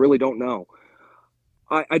 I really don't know.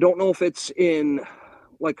 I don't know if it's in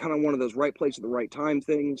like kind of one of those right place at the right time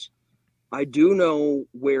things. I do know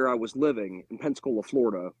where I was living in Pensacola,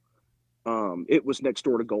 Florida. It was next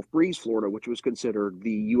door to Gulf Breeze, Florida, which was considered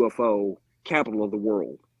the UFO capital of the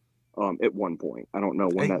world at one point. I don't know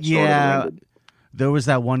when that started or ended. There was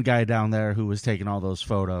that one guy down there who was taking all those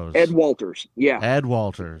photos. Ed Walters. Yeah. Ed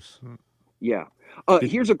Walters. Yeah.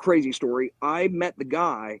 Here's a crazy story. I met the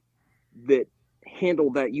guy that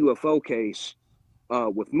handled that UFO case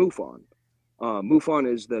with MUFON.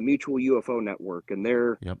 MUFON is the Mutual UFO Network, and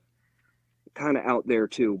they're kind of out there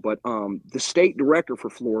too. But the state director for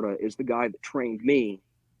Florida is the guy that trained me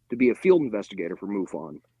to be a field investigator for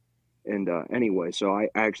MUFON. And anyway, so I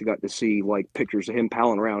actually got to see like pictures of him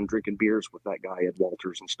palling around drinking beers with that guy Ed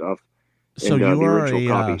Walters and stuff. So and, you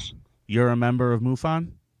are you're a member of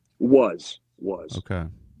MUFON? Was. Okay.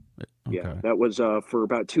 Yeah, that was for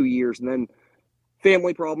about 2 years, and then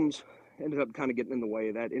family problems ended up kind of getting in the way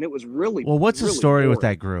of that, and it was really What's really the story boring. with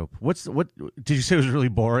that group? What did you say it was really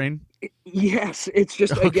boring? Yes, it's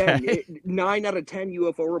just again 9 out of 10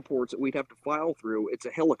 UFO reports that we'd have to file through. It's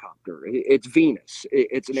a helicopter, it's Venus,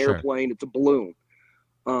 it's an airplane, it's a balloon.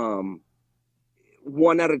 1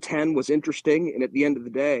 out of 10 was interesting, and at the end of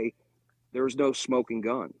the day, there was no smoking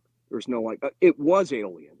gun. There's no like it was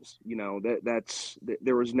aliens.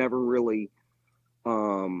 There was never really.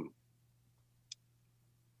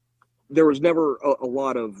 There was never a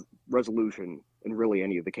lot of resolution in really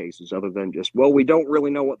any of the cases, other than just, we don't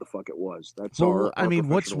really know what the fuck it was. That's our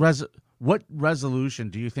what resolution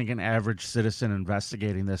do you think an average citizen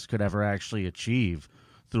investigating this could ever actually achieve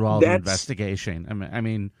through all the investigation? I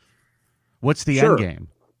mean, what's the end game?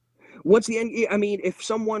 What's the end? I mean, if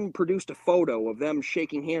someone produced a photo of them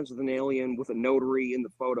shaking hands with an alien with a notary in the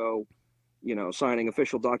photo, signing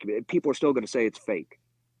official document, people are still going to say it's fake.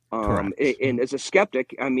 And as a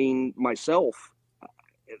skeptic, I mean, myself,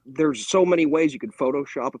 there's so many ways you could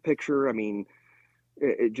Photoshop a picture. I mean,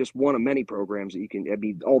 it's just one of many programs that you can,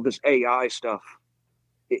 all this AI stuff.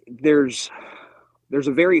 There's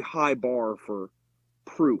a very high bar for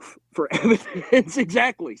proof, for evidence.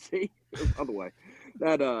 Exactly. See, other way.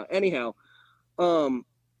 That anyhow, MUFON,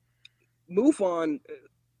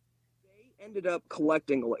 they ended up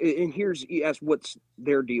collecting, and here's what's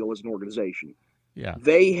their deal as an organization. Yeah,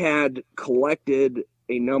 they had collected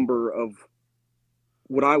a number of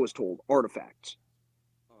what I was told artifacts,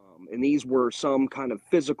 and these were some kind of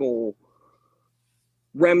physical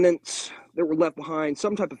remnants that were left behind,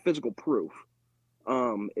 some type of physical proof.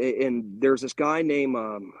 And there's this guy named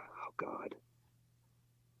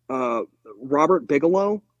Robert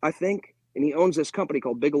Bigelow, I think, and he owns this company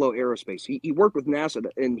called Bigelow Aerospace. He worked with NASA,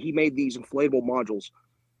 and he made these inflatable modules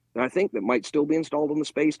that I think that might still be installed on the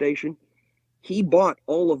space station. He bought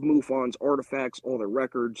all of MUFON's artifacts, all their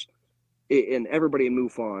records, and everybody in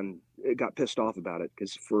MUFON got pissed off about it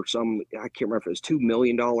because for some, I can't remember if it was $2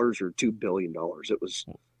 million or $2 billion. It was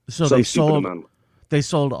so they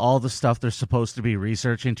sold all the stuff they're supposed to be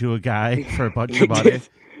researching to a guy for a bunch of money.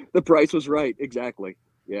 The price was right, exactly.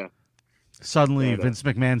 Yeah. Suddenly, Vince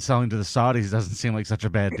McMahon selling to the Saudis doesn't seem like such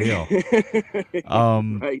a bad deal.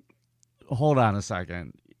 Right. Hold on a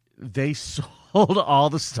second. They sold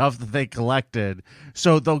all the stuff that they collected.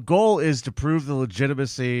 So the goal is to prove the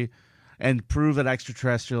legitimacy and prove that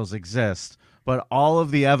extraterrestrials exist. But all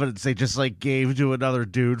of the evidence they just gave to another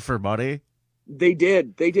dude for money. They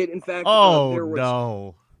did. In fact, there was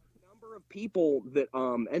a number of people that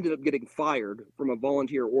ended up getting fired from a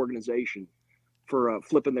volunteer organization for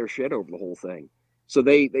flipping their shit over the whole thing. So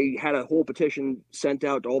they had a whole petition sent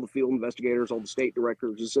out to all the field investigators, all the state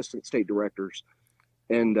directors, assistant state directors.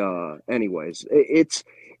 And anyways, it's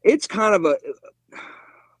kind of a,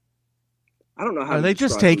 I don't know how Are to they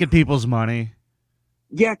just describe taking people's money?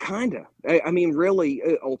 Yeah, kind of. I mean, really,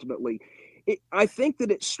 ultimately, I think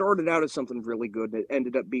that it started out as something really good, and it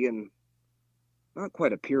ended up being not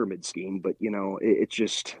quite a pyramid scheme, but it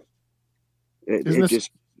just, Isn't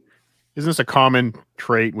this a common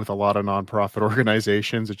trait with a lot of nonprofit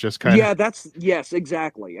organizations? It just kind of yes,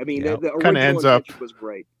 exactly. I mean, Yep. the kind of original ends up. intention was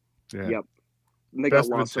great. Yeah. Yep, and they Best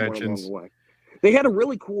got of lost somewhere along intentions. the way. They had a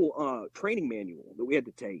really cool training manual that we had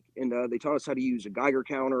to take, and they taught us how to use a Geiger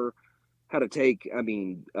counter, how to take,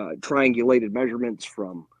 triangulated measurements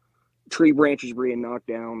from tree branches being knocked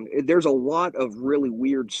down. There's a lot of really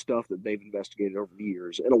weird stuff that they've investigated over the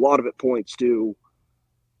years, and a lot of it points to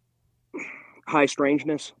high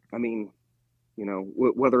strangeness. I mean,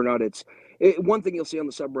 whether or not one thing you'll see on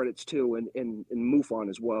the subreddits too, and in MUFON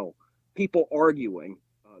as well, people arguing,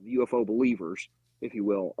 the UFO believers, if you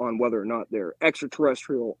will, on whether or not they're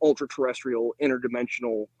extraterrestrial, ultra-terrestrial,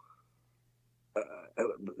 interdimensional,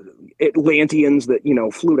 Atlanteans that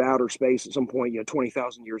flew to outer space at some point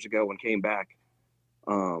 20,000 years ago and came back.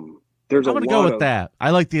 There's I'm gonna go with that.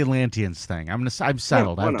 I like the Atlanteans thing. I'm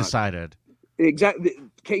settled. Yeah, I've decided. Exactly.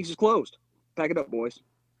 The case is closed. Pack it up, boys.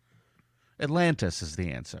 Atlantis is the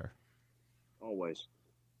answer. Always.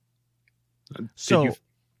 So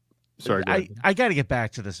sorry, I got to get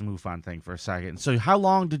back to this MUFON thing for a second. So how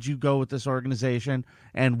long did you go with this organization,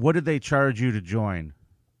 and what did they charge you to join?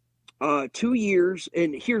 2 years,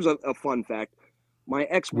 and here's a fun fact. My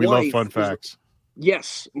ex-wife... We love fun facts.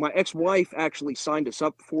 Yes, my ex-wife actually signed us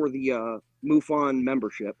up for the MUFON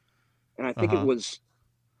membership, and I think it was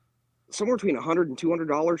somewhere between $100 and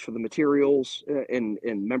 $200 for the materials and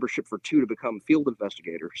membership for 2 to become field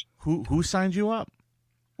investigators. Who signed you up?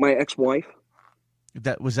 My ex-wife.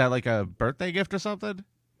 Was that like a birthday gift or something?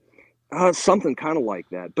 Something kind of like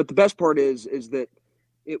that. But the best part is that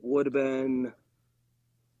it would have been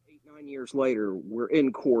 8-9 years later. We're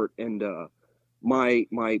in court, and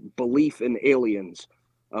my belief in aliens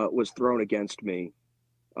was thrown against me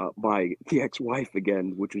by the ex-wife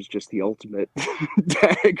again, which was just the ultimate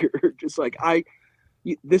dagger. Just like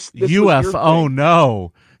this UFO. Oh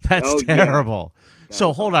no, that's terrible. Yeah.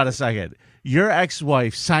 So hold on a second. Your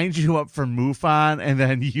ex-wife signed you up for MUFON and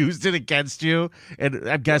then used it against you, and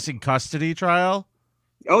I'm guessing custody trial.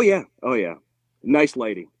 Oh yeah. Nice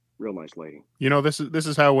lady, real nice lady. This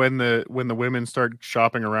is how when the women start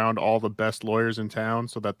shopping around all the best lawyers in town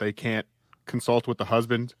so that they can't consult with the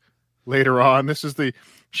husband later on.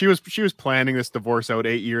 She was planning this divorce out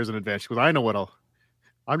 8 years in advance. She goes, I know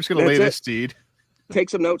I'm just going to lay this seed. Take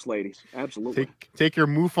some notes, ladies. Absolutely. Take your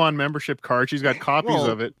MUFON membership card. She's got copies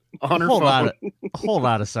of it on her phone. Hold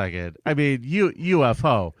on a second. I mean,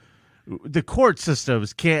 UFO, the court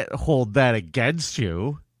systems can't hold that against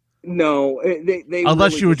you. No, they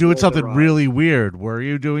unless really you were doing something eyes. really weird. Were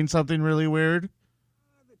you doing something really weird?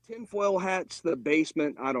 The tinfoil hats, the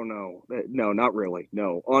basement. I don't know. No, not really.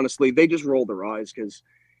 No, honestly, they just rolled their eyes because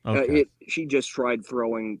she just tried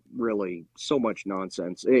throwing really so much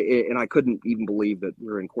nonsense, and I couldn't even believe that we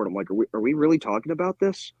were in court. I'm like, are we really talking about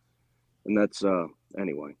this? And that's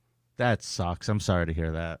anyway. That sucks. I'm sorry to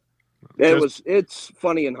hear that. It's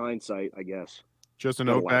funny in hindsight, I guess. Just a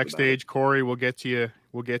note backstage, Corey. We'll get to you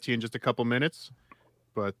in just a couple minutes.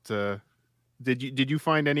 But did you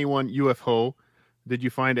find anyone UFO? Did you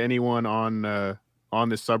find anyone on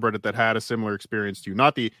this subreddit that had a similar experience to you?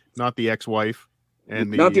 Not the ex-wife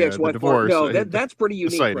and not the ex-wife the divorce. No, that's pretty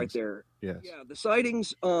unique right there. Yes. Yeah, the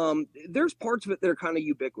sightings. There's parts of it that are kind of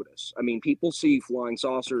ubiquitous. I mean, people see flying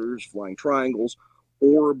saucers, flying triangles,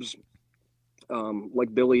 orbs,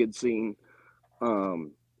 like Billy had seen.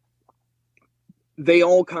 They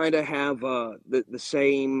all kind of have the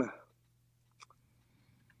same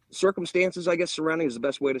circumstances, I guess, surrounding is the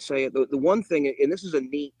best way to say it. The one thing, and this is a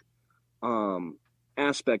neat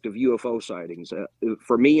aspect of UFO sightings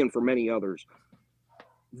for me and for many others,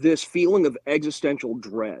 this feeling of existential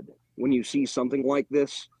dread when you see something like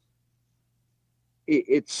this.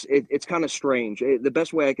 It's kind of strange. The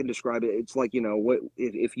best way I can describe it, it's like,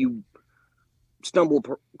 if you stumble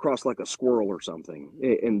across like a squirrel or something,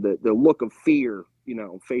 and the look of fear,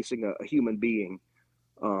 facing a human being,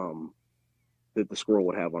 that the squirrel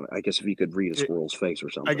would have on it. I guess if you could read a squirrel's face or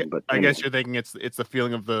something. I guess you're thinking it's the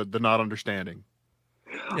feeling of the not understanding.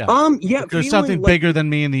 Yeah. There's something bigger than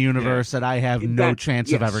me in the universe that I have no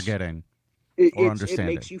chance of ever getting or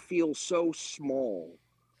understanding. It makes you feel so small.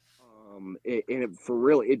 And for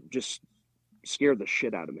real, it just scared the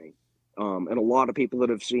shit out of me. And a lot of people that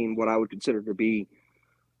have seen what I would consider to be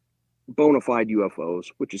bona fide UFOs,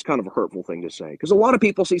 which is kind of a hurtful thing to say, because a lot of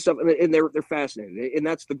people see stuff and they're fascinated, and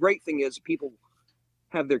that's the great thing is people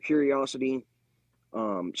have their curiosity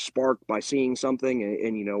sparked by seeing something,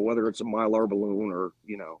 and you know, whether it's a Mylar balloon or,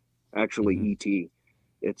 you know, actually ET,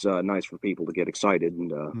 it's nice for people to get excited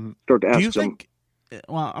and start to ask. Do you think?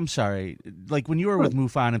 Well, I'm sorry. Like when you were with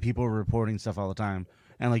MUFON and people were reporting stuff all the time,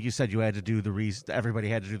 and like you said, you had to do everybody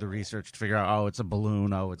had to do the research to figure out, oh, it's a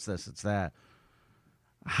balloon, oh, it's this, it's that.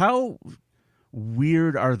 How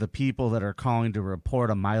weird are the people that are calling to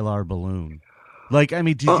report a Mylar balloon? Like, I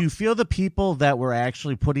mean, did you feel the people that were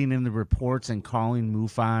actually putting in the reports and calling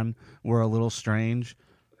MUFON were a little strange?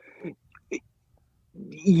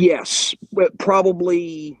 Yes, but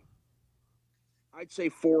probably I'd say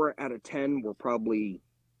 4 out of 10 were probably,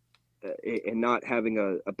 and not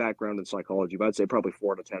having a background in psychology, but I'd say probably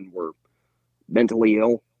 4 out of 10 were mentally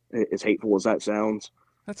ill, as hateful as that sounds.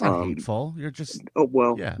 That's not hateful. You're just... Oh,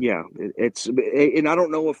 well, yeah. It's, and I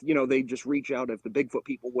don't know if, you know, they just reach out if the Bigfoot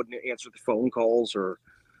people wouldn't answer the phone calls, or,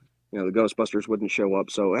 you know, the Ghostbusters wouldn't show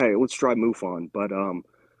up. So, hey, let's try MUFON. But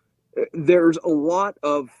there's a lot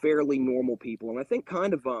of fairly normal people. And I think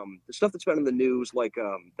kind of the stuff that's been in the news, like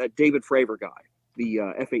that David Fravor guy, the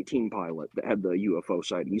F-18 pilot that had the UFO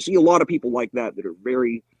sighting. You see a lot of people like that are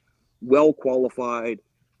very well qualified,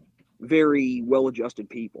 very well adjusted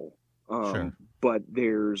people. Sure. But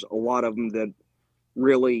there's a lot of them that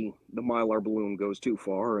really the Mylar balloon goes too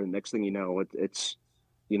far, and next thing you know, it's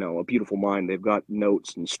you know, a beautiful mind. They've got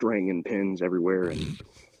notes and string and pins everywhere, and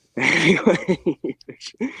anyway,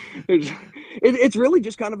 it's really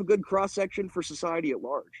just kind of a good cross section for society at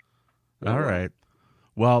large. All right.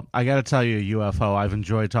 Well, I got to tell you, UFO, I've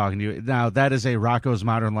enjoyed talking to you. Now, that is a Rocco's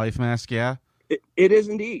Modern Life mask, yeah? It is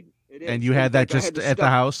indeed. It is. And you had that just at the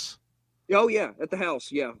house? Oh, yeah, at the house,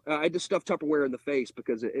 yeah. I just stuffed Tupperware in the face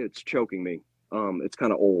because it's choking me. It's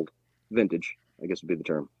kind of old. Vintage, I guess would be the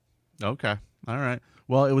term. Okay. All right.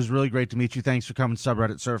 Well, it was really great to meet you. Thanks for coming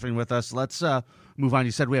subreddit surfing with us. Let's move on.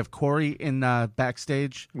 You said we have Corey in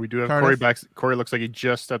backstage. We do have Cardiff. Corey back. Corey looks like he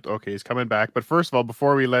just stepped. Okay, he's coming back. But first of all,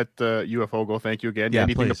 before we let UFO go, thank you again. Yeah,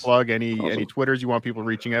 anything please. to plug? Any Twitters you want people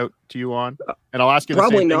reaching out to you on? And I'll ask you the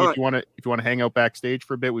Probably same thing. not. If you want to hang out backstage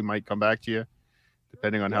for a bit, we might come back to you,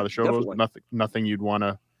 depending on how the show definitely. goes. Nothing you'd want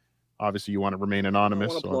to. Obviously, you want to remain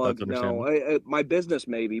anonymous. I don't So wanna that's plug. understandable. No, my business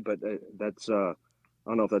maybe, but that's I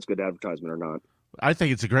don't know if that's good advertisement or not. I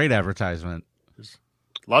think it's a great advertisement.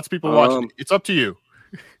 Lots of people watching. It's up to you.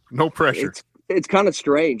 No pressure. It's kind of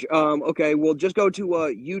strange. Okay, well, just go to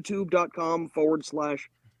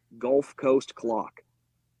youtube.com/Gulf Coast Clock.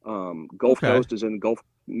 Gulf Coast is in Gulf,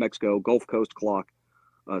 Mexico. Gulf Coast Clock,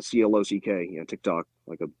 CLOCK. Yeah, TikTok,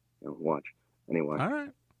 like a watch. Anyway. All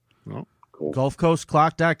right. Well, cool.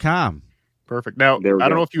 GulfCoastClock.com. Perfect. Now, I don't go.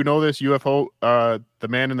 know if you know this, UFO. The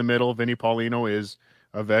man in the middle, Vinnie Paulino, is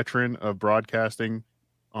a veteran of broadcasting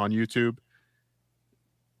on YouTube.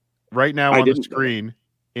 Right now on the screen,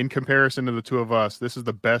 in comparison to the two of us, this is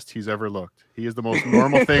the best he's ever looked. He is the most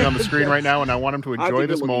normal thing on the screen right now, and I want him to enjoy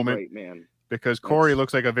this moment great, man. because Corey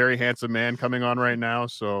looks like a very handsome man coming on right now.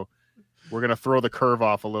 So we're gonna throw the curve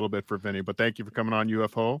off a little bit for Vinny. But thank you for coming on,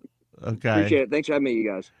 UFO. Okay. Appreciate it. Thanks for having me, you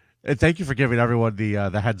guys. And thank you for giving everyone the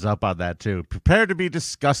heads up on that too. Prepare to be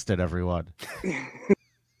disgusted, everyone.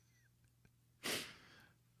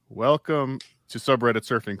 Welcome to subreddit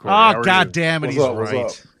surfing, Corey. Oh, God damn it, he's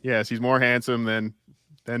right. Yes, he's more handsome than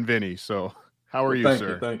Vinny. So how are you,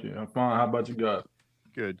 sir? Thank you. I'm fine. How about you guys?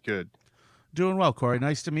 Good. Doing well, Corey.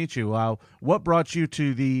 Nice to meet you. What brought you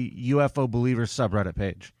to the UFObelievers subreddit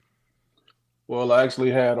page? Well, I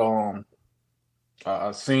actually had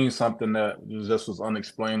I seen something that just was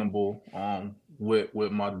unexplainable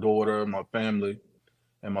with my daughter, my family,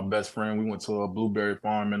 and my best friend. We went to a blueberry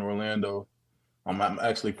farm in Orlando. I'm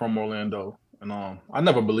actually from Orlando, and I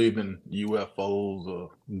never believed in UFOs or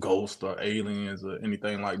ghosts or aliens or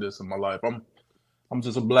anything like this in my life. I'm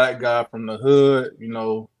just a black guy from the hood, you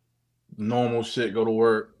know, normal shit, go to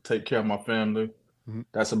work, take care of my family. Mm-hmm.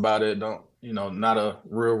 That's about it. Not a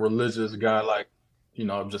real religious guy, like,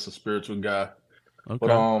 I'm just a spiritual guy. Okay.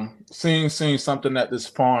 But seeing something at this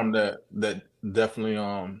farm that definitely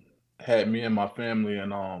had me and my family and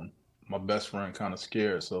my best friend kind of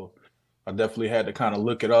scared. So I definitely had to kind of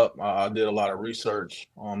look it up. I did a lot of research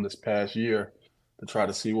this past year to try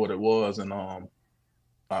to see what it was, and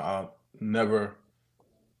I never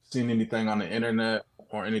seen anything on the internet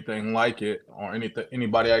or anything like it or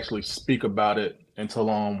anybody actually speak about it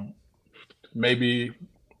until maybe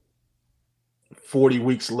 40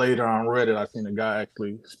 weeks later on Reddit. I seen a guy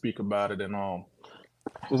actually speak about it, and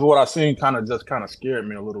this is what I seen kind of scared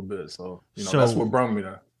me a little bit. So that's what brought me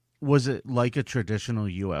there. was it like a traditional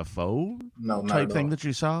UFO type thing that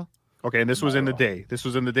you saw? Okay, and this was in the day. This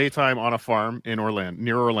was in the daytime on a farm in Orlando,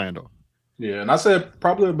 near Orlando. Yeah, and I said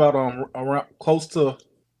probably about around close to,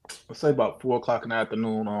 let's say about 4:00 in the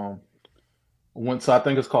afternoon. Went to, I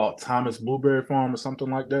think it's called Thomas Blueberry Farm or something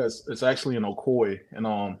like that. It's actually in Ocoee,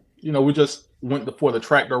 and we just went for the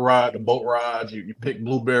tractor ride, the boat rides. You pick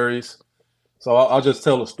blueberries. So I'll just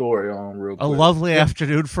tell the story real quick. A lovely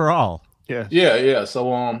afternoon for all. Yeah.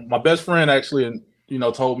 So my best friend actually,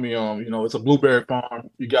 told me it's a blueberry farm.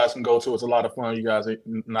 You guys can go to. It's a lot of fun. You guys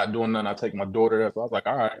ain't not doing nothing. I take my daughter there. So I was like,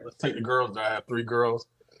 all right, let's take the girls there. I have 3 girls.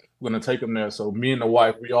 We're gonna take them there. So me and the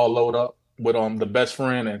wife, we all load up with the best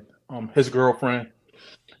friend and his girlfriend,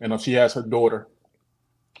 and she has her daughter.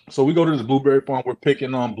 So we go to this blueberry farm. We're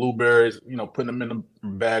picking blueberries, putting them in the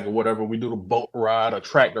bag or whatever. We do the boat ride, a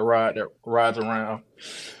tractor ride that rides around.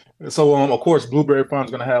 So of course, blueberry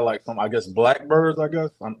farm's gonna have like some, I guess, blackbirds. I guess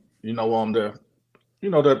they're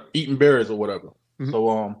eating berries or whatever. Mm-hmm.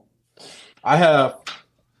 So I have.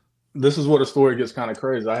 This is where the story gets kind of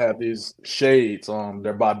crazy. I have these shades.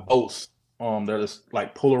 They're by Bose. They're just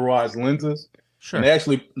like polarized lenses. Sure. And they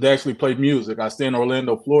actually play music. I stay in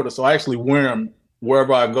Orlando, Florida, so I actually wear them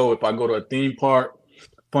wherever I go. If I go to a theme park,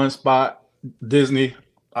 fun spot, Disney,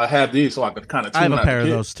 I have these so I can kind of tune out. I have a pair of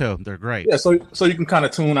those too. They're great. Yeah, so you can kind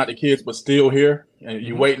of tune out the kids, but still hear, and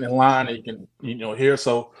you're waiting in line, and you can hear.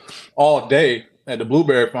 So all day at the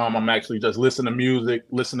Blueberry Farm, I'm actually just listening to music,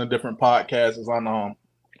 listening to different podcasts on on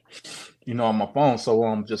my phone. So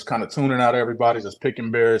I'm just kind of tuning out everybody, just picking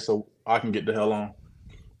berries so I can get the hell on.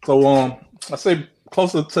 So I say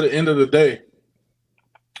closer to the end of the day,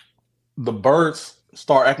 the birds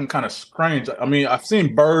start acting kind of strange. I mean, I've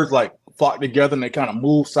seen birds like flock together and they kind of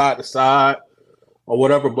move side to side or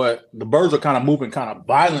whatever, but the birds are kind of moving kind of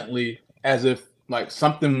violently as if like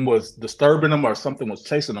something was disturbing them or something was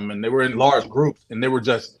chasing them, and they were in large groups and they were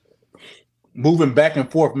just moving back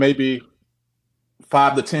and forth maybe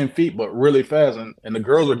 5 to 10 feet, but really fast. And the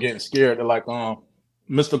girls are getting scared. They're like,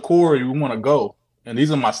 Mr. Corey, we want to go. And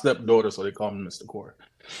these are my stepdaughters, so they call me Mr. Corey.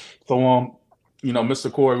 So,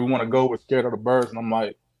 Mr. Corey, we want to go. We're scared of the birds. And I'm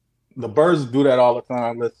like, the birds do that all the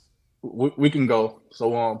time. We can go.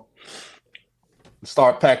 So,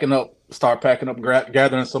 start packing up,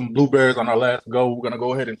 gathering some blueberries on our last go. We're going to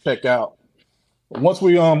go ahead and check out. Once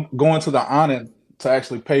we go into the awning to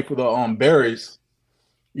actually pay for the berries,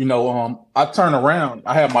 I turn around.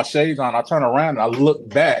 I have my shades on. I turn around and I look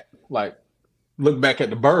back at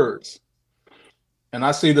the birds. And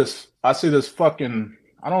I see this fucking,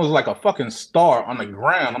 I don't know, it's like a fucking star on the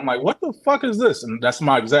ground. I'm like, what the fuck is this? And that's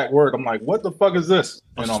my exact word. I'm like, what the fuck is this?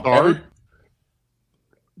 A star?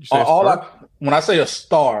 When I say a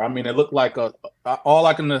star, I mean, it looked like all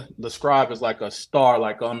I can describe is like a star.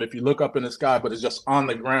 Like, if you look up in the sky, but it's just on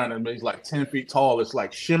the ground and it's like 10 feet tall. It's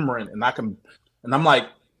like shimmering. And I'm like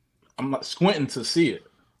squinting to see it.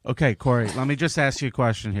 Okay, Corey, let me just ask you a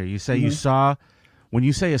question here. You say you saw, when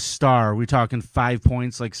you say a star, are we talking 5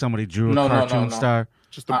 points like somebody drew a cartoon star?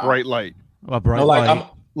 Just a bright light. A bright light.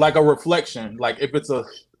 Like a reflection. Like if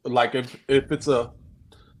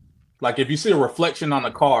you see a reflection on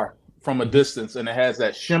a car from a distance and it has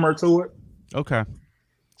that shimmer to it. Okay.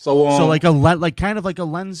 So like kind of like a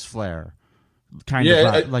lens flare. Look.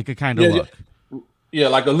 Yeah,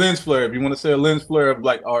 like a lens flare. If you want to say a lens flare,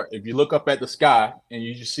 or if you look up at the sky and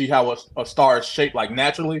you just see how a star is shaped like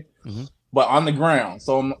naturally, but on the ground.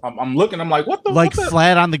 So I'm looking. I'm like, what the? Like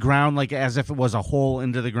flat on the ground, like as if it was a hole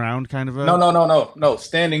into the ground, kind of. No.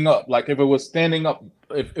 Standing up. Like if it was standing up.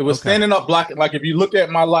 If it was standing up, black. Like if you look at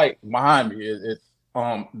my light behind me, it's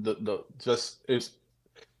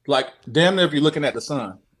like damn near if you're looking at the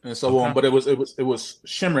sun and so on. But it was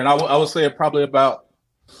shimmering. I would say it probably about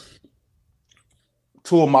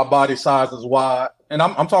 2 of my body sizes wide, and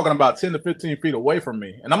I'm talking about 10 to 15 feet away from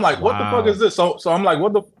me. And I'm like, what the fuck is this? So I'm like,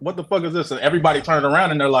 what the fuck is this? And everybody turned around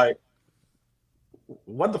and they're like,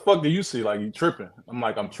 what the fuck do you see? Like, you tripping? I'm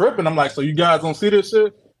like, I'm tripping. I'm like, so you guys don't see this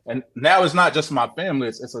shit? And now it's not just my family;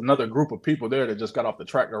 it's another group of people there that just got off the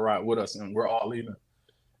tractor ride with us, and we're all leaving.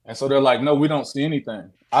 And so they're like, no, we don't see anything.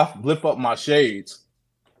 I lift up my shades.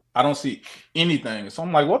 I don't see anything. So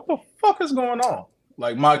I'm like, what the fuck is going on?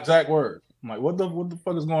 Like, my exact words. I'm like, what the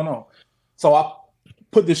fuck is going on? So I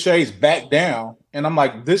put the shades back down and I'm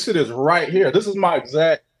like, this shit is right here. This is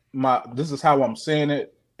this is how I'm seeing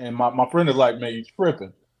it. And my friend is like, man, you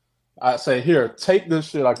tripping. I say, here, take this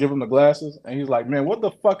shit. I give him the glasses and he's like, man, what the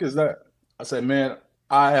fuck is that? I say, man,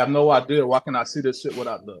 I have no idea. Why can I see this shit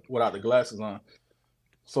without the glasses on?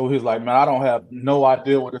 So he's like, man, I don't have no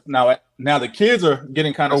idea what it's now the kids are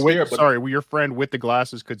getting kind of scared. Sorry, your friend with the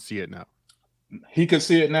glasses could see it now. he could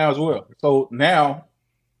see it now as well. So now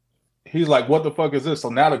he's like, "What the fuck is this?" So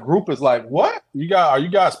now the group is like, "What? Are you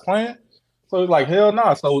guys playing?" So he's like, "Hell no."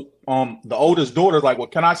 Nah. So the oldest daughter's like, "Well,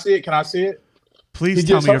 can I see it? Can I see it?" Please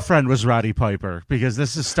tell me your friend was Roddy Piper, because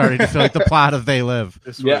this is starting to feel like the plot of They Live.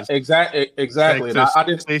 Yeah, exactly.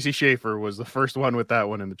 Stacey Schaefer was the first one with that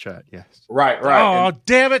one in the chat. Yes. Right. Oh,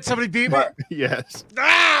 damn it! Somebody beat me. Yes.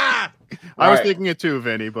 Ah! I was thinking it too,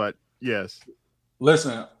 Vinny, but yes.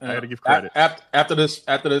 Listen, I got to give credit. After this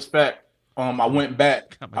fact, I went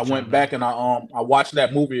back. And I watched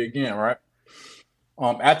that movie again, right?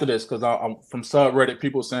 After this, because I'm from subreddit,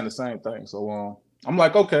 people saying the same thing. So I'm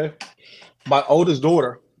like, okay. My oldest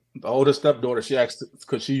daughter, the oldest stepdaughter, she asked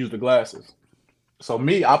could she use the glasses. So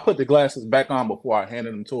I put the glasses back on before I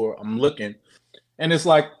handed them to her. I'm looking, and it's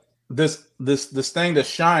like this thing that's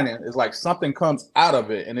shining is like something comes out of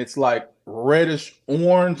it, and it's like reddish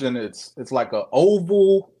orange, and it's like a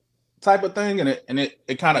oval type of thing, and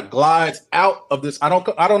it kind of glides out of this. I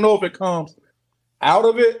don't know if it comes out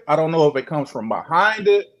of it. I don't know if it comes from behind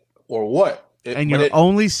it or what. And you're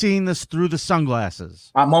only seeing this through the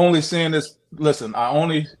sunglasses. I'm only seeing this. Listen, I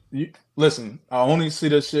only see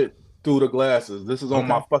this shit through the glasses. This is on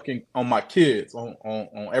my kids,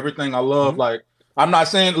 on everything I love. Like, I'm not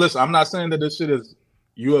saying that this shit is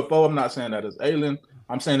UFO. I'm not saying that it's alien.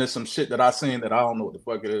 I'm saying there's some shit that I seen that I don't know what the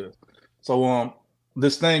fuck it is. So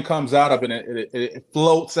this thing comes out of it, and it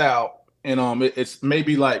floats out, and it's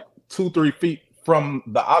maybe like 2-3 feet from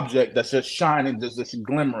the object that's just shining, just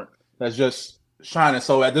glimmering. That's just shining.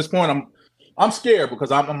 So at this point, I'm scared,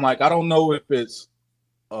 because I'm like, I don't know if it's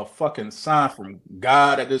a fucking sign from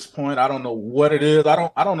God at this point. I don't know what it is. I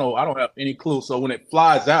don't know. I don't have any clue. So when it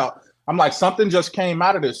flies out, I'm like, something just came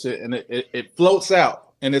out of this shit, and it floats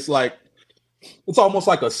out, and it's like, it's almost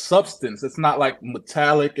like a substance. It's not like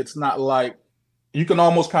metallic. It's not like, you can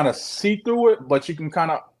almost kind of see through it, but you can kind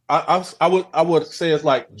of, I would say it's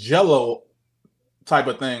like Jello type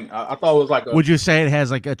of thing. I thought it was like would you say it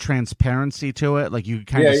has like a transparency to it, like you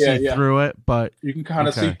kind of see through it, but you can kind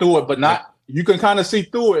of see through it, but not, you can kind of see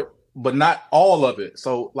through it, but not all of it.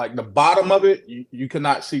 So like the bottom of it, you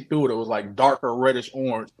cannot see through it. It was like darker reddish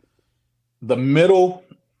orange. The middle,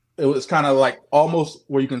 it was kind of like almost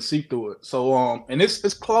where you can see through it. So and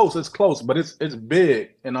it's close, but it's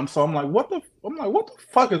big, and I'm like, what the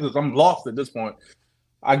fuck is this? I'm lost at this point.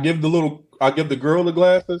 I give the girl the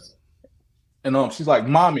glasses. And she's like,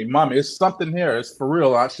 mommy, it's something here. It's for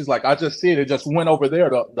real. She's like, I just see it. It just went over there.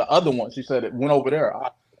 The other one, she said it went over there.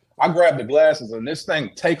 I grabbed the glasses, and this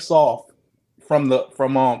thing takes off from the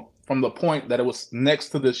point that it was next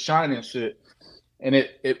to this shining shit, and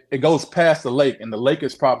it goes past the lake, and the lake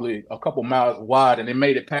is probably a couple miles wide, and it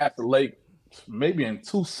made it past the lake maybe in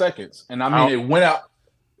 2 seconds. And I mean, it went out.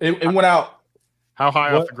 It went out. How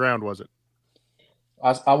high off the ground was it?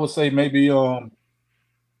 I would say maybe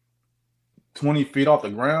 20 feet off the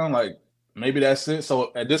ground, like maybe that's it.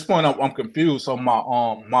 So at this point, I'm confused. So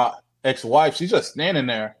my ex-wife, she's just standing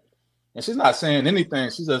there, and she's not saying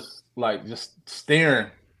anything. She's just staring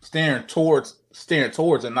towards,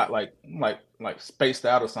 and not like spaced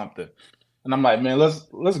out or something. And I'm like, man,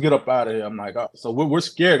 let's get up out of here. I'm like, so we're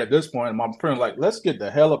scared at this point. And my friend's like, let's get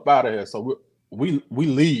the hell up out of here. So we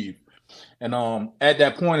leave, and at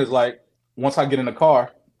that point, it's like, once I get in the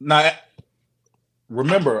car, now.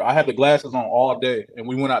 Remember, I had the glasses on all day, and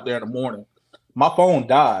we went out there in the morning. My phone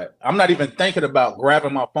died. I'm not even thinking about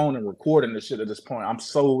grabbing my phone and recording this shit at this point. I'm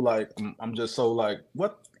so like, I'm just so like,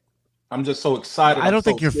 what? I'm just so excited. I don't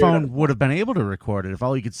think your phone would have been able to record it if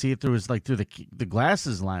all you could see it through is like through the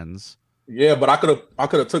glasses lens. Yeah, but I could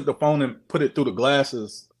have took the phone and put it through the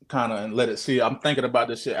glasses, kind of, and let it see. I'm thinking about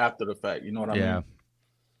this shit after the fact. You know what I mean?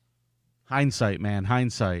 Hindsight, man,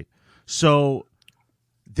 hindsight. So.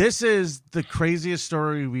 This is the craziest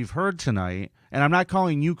story we've heard tonight, and I'm not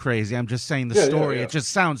calling you crazy. I'm just saying the story. Yeah. It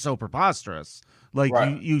just sounds so preposterous. Like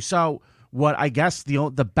you saw what I guess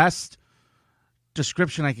the best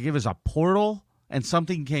description I could give is a portal, and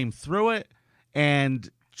something came through it and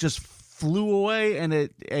just flew away, and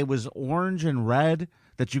it was orange and red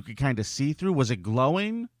that you could kind of see through. Was it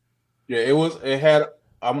glowing? Yeah, it was. It had.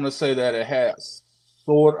 I'm gonna say that it had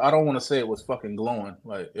sort. I don't want to say it was fucking glowing.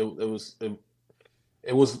 Like it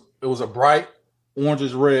was a bright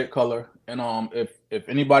orangish red color, and if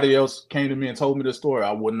anybody else came to me and told me this story,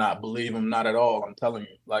 I would not believe him, not at all. I'm telling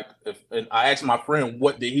you. Like, if I asked my friend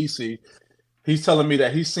what did he see, he's telling me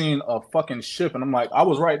that he's seen a fucking ship, and I'm like, I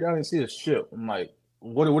was right down and see a ship. I'm like,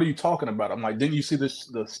 what are you talking about? I'm like, didn't you see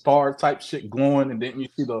the star type shit glowing, and didn't you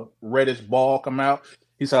see the reddish ball come out?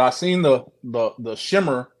 He said, I seen the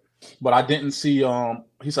shimmer but I didn't see.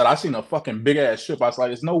 He said I seen a fucking big ass ship. I was like,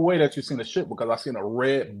 there's no way that you seen a ship because I seen a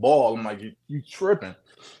red ball. I'm like, you tripping?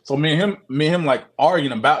 So me and him like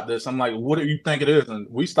arguing about this. I'm like, what do you think it is? And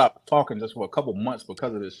we stopped talking just for a couple months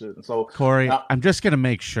because of this shit. And so Corey, I'm just gonna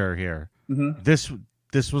make sure here. Mm-hmm.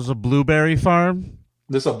 This was a blueberry farm.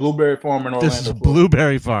 This is a blueberry farm in Orlando. This is a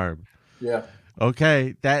blueberry farm. Yeah.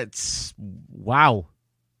 Okay, that's wow.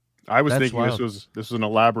 I was thinking wild. this was an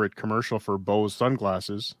elaborate commercial for Bose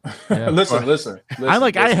sunglasses. Yeah. listen.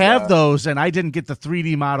 I have those, and I didn't get the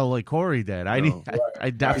 3D model like Corey did. I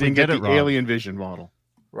definitely get it the wrong. Alien Vision model.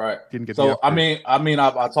 Right. Didn't get. So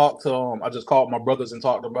I talked to I just called my brothers and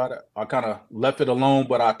talked about it. I kind of left it alone,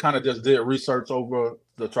 but I kind of just did research over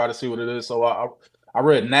to try to see what it is. So I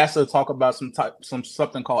read NASA talk about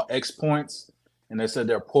something called X points. And they said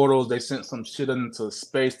they're portals. They sent some shit into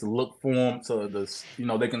space to look for them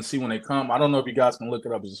they can see when they come. I don't know if you guys can look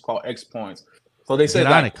it up. It's just called X points. So they said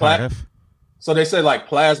they said like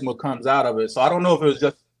plasma comes out of it. So I don't know if it was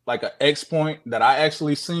just like an X point that I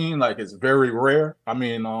actually seen. Like it's very rare. I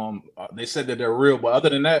mean, they said that they're real, but other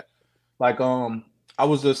than that, like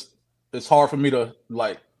it's hard for me to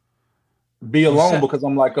like be alone because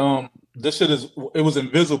I'm like this shit it was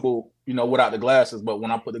invisible, without the glasses, but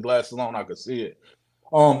when I put the glasses on, I could see it.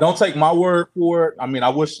 Don't take my word for it. I mean, I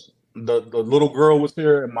wish the little girl was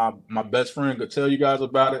here and my best friend could tell you guys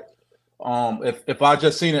about it. If I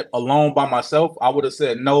just seen it alone by myself, I would have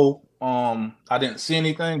said no. I didn't see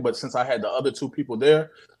anything, but since I had the other two people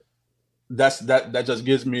there, that just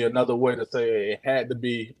gives me another way to say it had to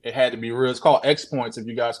be real. It's called X points if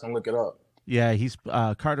you guys can look it up. Yeah, he's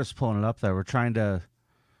Carter's pulling it up there. We're trying to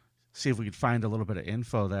see if we could find a little bit of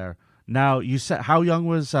info there. Now, you said how young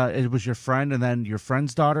was it was your friend and then your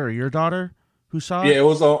friend's daughter or your daughter who saw it? Yeah, it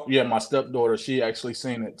was my stepdaughter. She actually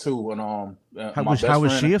seen it too. And how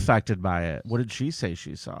was she affected by it? What did she say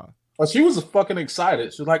she saw? She was fucking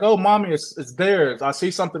excited. She was like, "Oh, mommy, it's there. I see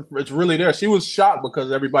something. It's really there." She was shocked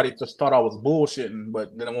because everybody just thought I was bullshitting.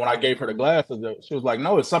 But then when I gave her the glasses, she was like,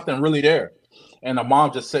 "No, it's something really there." And the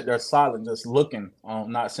mom just sat there silent, just looking,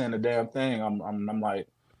 not saying a damn thing. I'm like,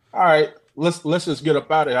 all right, let's just get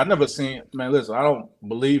up out of here. I never seen, man. Listen, I don't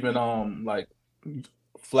believe in like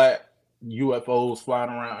flat UFOs flying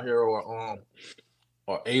around here or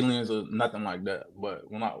aliens or nothing like that. But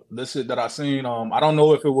this shit that I seen, I don't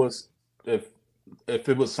know if it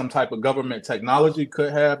was some type of government technology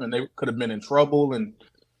could have, and they could have been in trouble, and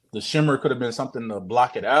the shimmer could have been something to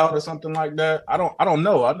block it out or something like that. I don't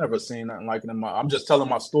know. I've never seen nothing like it I'm just telling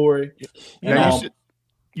my story.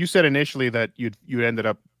 You said initially that you ended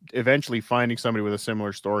up eventually finding somebody with a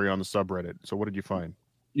similar story on the subreddit. So what did you find?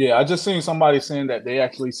 Yeah, I just seen somebody saying that they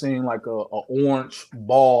actually seen like a orange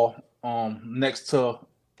ball next to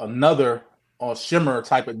another shimmer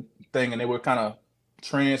type of thing, and they were kind of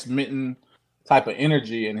transmitting type of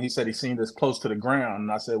energy. And he said he seen this close to the ground,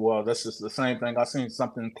 and I said, well, that's just the same thing. I seen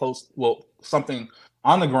something something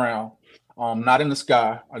on the ground, not in the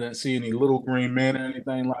sky. I didn't see any little green men or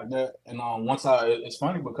anything like that. And it's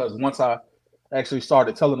funny because once I actually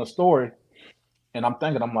started telling a story, and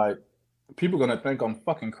I'm like, people are gonna think I'm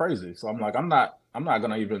fucking crazy. So I'm like, I'm not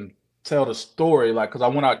gonna even tell the story, like,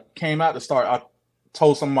 because when I came out to start, I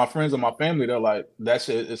told some of my friends and my family, they're like, that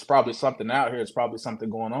shit is probably something out here. It's probably something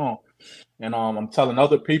going on. And I'm telling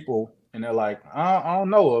other people, and they're like, I don't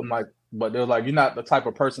know. I'm like, but they're like, you're not the type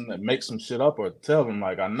of person that makes some shit up or tell them.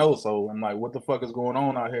 Like, I know. So I'm like, what the fuck is going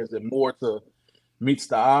on out here? Is it more to meets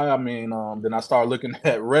the eye? I mean, then I started looking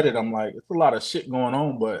at Reddit. I'm like, it's a lot of shit going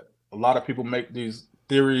on, but a lot of people make these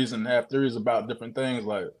theories and have theories about different things.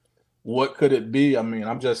 Like, what could it be? I mean,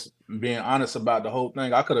 I'm just being honest about the whole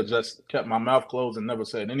thing. I could have just kept my mouth closed and never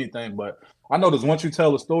said anything. But I noticed once you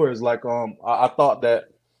tell the stories, like I thought that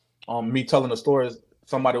me telling the stories,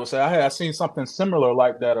 somebody would say, "Hey, I seen something similar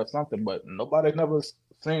like that or something," but nobody never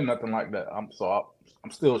seen nothing like that. I'm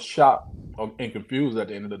still shocked and confused at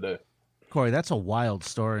the end of the day. Corey, that's a wild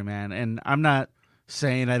story, man. And I'm not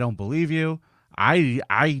saying I don't believe you.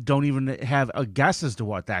 I don't even have a guess as to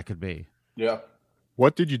what that could be. Yeah.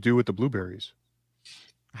 What did you do with the blueberries?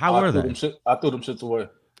 How were they? I threw them shits away.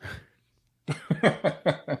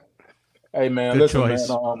 Hey man, Good listen, choice.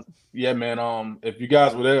 man. Yeah, man. If you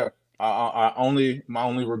guys were there, my only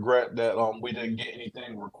regret that we didn't get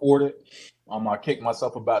anything recorded. I kick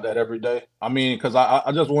myself about that every day. I mean, because I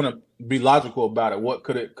just want to be logical about it. What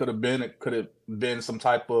could it have been? It could have been some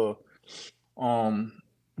type of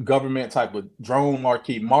government type of drone,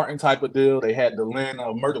 Marquis Martin type of deal. They had the land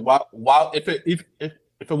of murder. Why if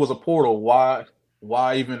it was a portal,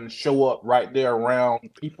 why even show up right there around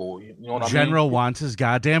people? You know what I mean? General wants his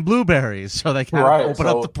goddamn blueberries, so they can open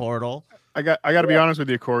up the portal. I got to be honest with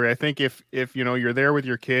you, Corey. I think if you're there with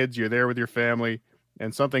your kids, you're there with your family,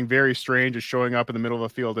 and something very strange is showing up in the middle of a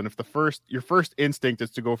field, and if your first instinct is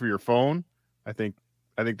to go for your phone, I think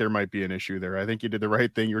there might be an issue there. I think you did the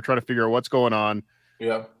right thing. You were trying to figure out what's going on.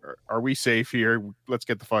 Yeah. Are we safe here? Let's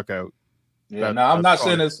get the fuck out. Yeah. Now I'm not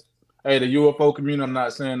saying this. Hey, the UFO community. I'm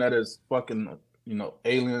not saying that is fucking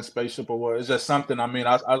alien spaceship or what. It's just something. I mean,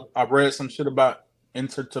 I read some shit about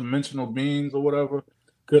interdimensional beings or whatever.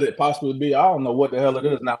 Could it possibly be? I don't know what the hell it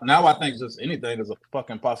is. Now I think just anything is a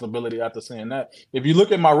fucking possibility after saying that. If you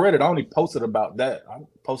look at my Reddit, I only posted about that. I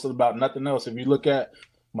posted about nothing else. If you look at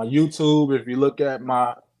my YouTube, if you look at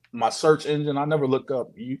my search engine, I never look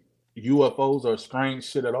up UFOs or strange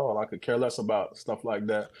shit at all. I could care less about stuff like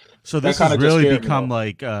that. So this has really become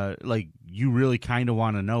like you really kind of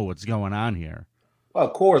want to know what's going on here. Well,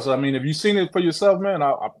 of course. I mean, if you've seen it for yourself, man,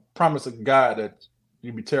 I promise a guy that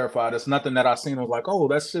you'd be terrified. It's nothing that I seen was like, oh,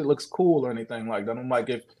 that shit looks cool or anything like that. I'm like,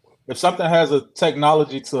 if something has a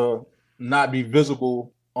technology to not be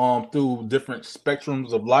visible through different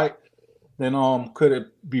spectrums of light, then could it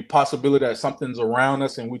be possibility that something's around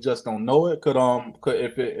us and we just don't know it? Could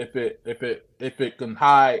if it can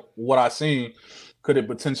hide what I seen, could it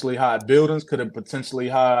potentially hide buildings? Could it potentially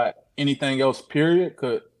hide anything else? Period.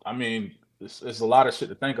 It's a lot of shit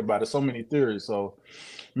to think about. There's so many theories. So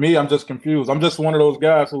me, I'm just confused. I'm just one of those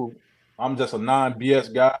guys who I'm just a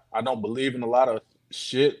non-BS guy. I don't believe in a lot of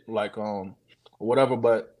shit like whatever.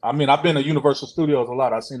 But I mean, I've been to Universal Studios a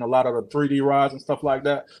lot. I've seen a lot of the 3D rides and stuff like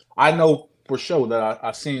that. I know for sure that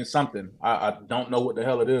I've seen something. I don't know what the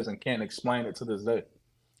hell it is and can't explain it to this day.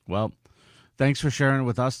 Well, thanks for sharing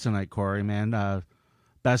with us tonight, Corey, man.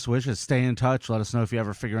 Best wishes. Stay in touch. Let us know if you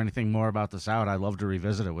ever figure anything more about this out. I'd love to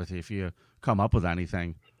revisit it with you if you come up with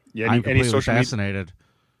anything. Yeah, I'm completely fascinated.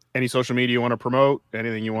 Any social media you want to promote?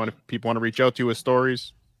 Anything people want to reach out to with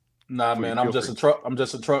stories? Nah, man, I'm just a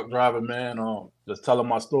truck driver, man. Just telling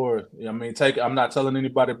my story. I mean, I'm not telling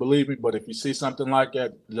anybody to believe me, but if you see something like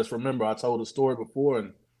that, just remember I told a story before,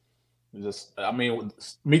 and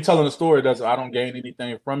me telling a story I don't gain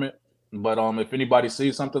anything from it. But if anybody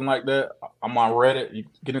sees something like that, I'm on Reddit. You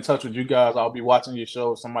get in touch with you guys. I'll be watching your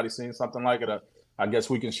show. If somebody's seeing something like it, I guess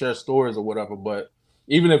we can share stories or whatever. But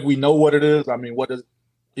even if we know what it is, I mean, what is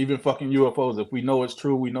even fucking UFOs? If we know it's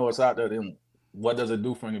true, we know it's out there, then what does it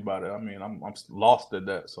do for anybody? I mean, I'm lost at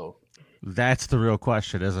that. So that's the real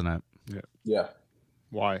question, isn't it? Yeah.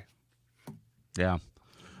 Why? Yeah.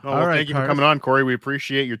 All right. Thank you for coming on, Corey. We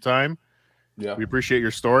appreciate your time. Yeah. We appreciate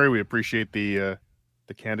your story. We appreciate the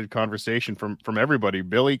candid conversation from everybody.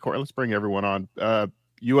 Billy, Corey, let's bring everyone on.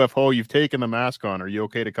 UFO, you've taken the mask on. Are you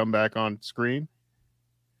okay to come back on screen?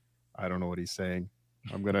 I don't know what he's saying.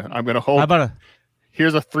 I'm gonna hold. How about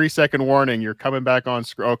Here's a 3-second warning. You're coming back on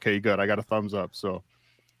screen. Okay, good. I got a thumbs up. So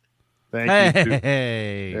thank you.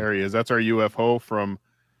 Hey, there he is. That's our UFO from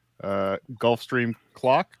Gulfstream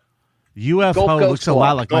Clock. UFO Gulf looks a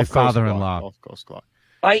lot like Gulf my Coast father-in-law. Gulf Coast Clock.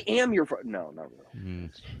 I am your friend. No, not really.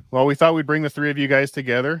 Well, we thought we'd bring the three of you guys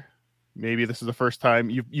together. Maybe this is the first time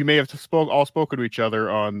you may have spoken to each other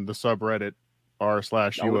on the subreddit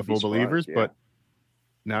r/UFObelievers, but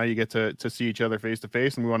now you get to see each other face to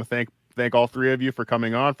face, and we want to thank all three of you for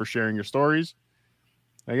coming on, for sharing your stories.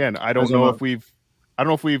 Again, I don't know if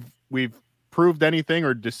we've proved anything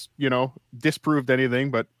or disproved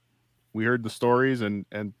anything, but we heard the stories and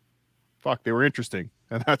fuck, they were interesting.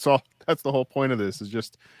 And that's all. That's the whole point of this, is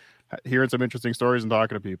just hearing some interesting stories and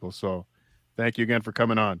talking to people. So thank you again for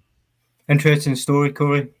coming on. Interesting story,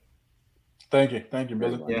 Corey. Thank you,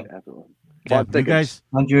 Billy. Yeah, you guys,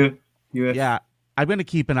 and you. Yeah, I'm going to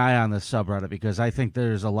keep an eye on this subreddit because I think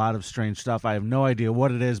there's a lot of strange stuff. I have no idea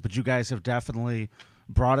what it is, but you guys have definitely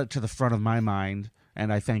brought it to the front of my mind,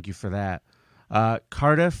 and I thank you for that.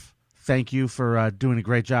 Cardiff, thank you for doing a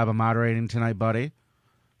great job of moderating tonight, buddy.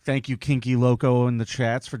 Thank you, Kinky Loco, in the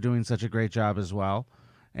chats for doing such a great job as well.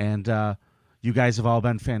 And you guys have all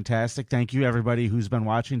been fantastic. Thank you, everybody who's been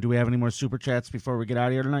watching. Do we have any more super chats before we get out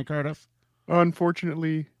of here tonight, Cardiff?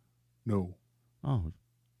 Unfortunately, no. Oh,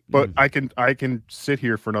 but I can sit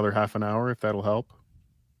here for another half an hour if that'll help.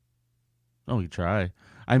 Oh, you try.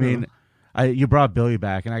 I mean, you brought Billy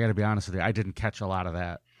back, and I got to be honest with you, I didn't catch a lot of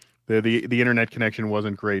that. The internet connection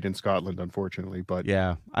wasn't great in Scotland, unfortunately. But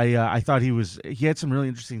yeah, I thought he had some really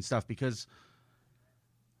interesting stuff, because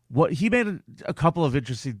what he made a couple of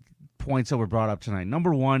interesting points that were brought up tonight.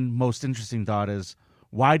 Number one, most interesting thought is,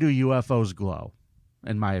 why do UFOs glow?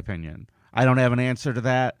 In my opinion, I don't have an answer to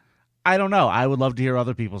that. I don't know. I would love to hear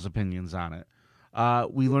other people's opinions on it.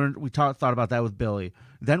 We thought about that with Billy.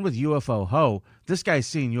 Then with UFO Ho, this guy's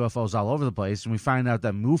seeing UFOs all over the place, and we find out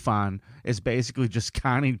that MUFON is basically just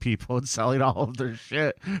conning people and selling all of their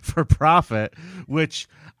shit for profit, which,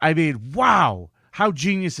 I mean, wow, how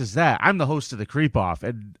genius is that? I'm the host of the Creep Off,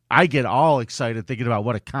 and I get all excited thinking about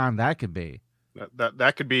what a con that could be.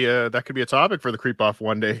 That could be a topic for the Creep Off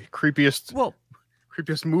one day. Creepiest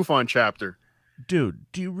MUFON chapter. Dude,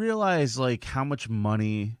 do you realize like how much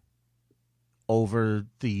money over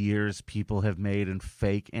the years people have made in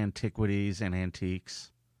fake antiquities and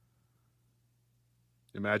antiques?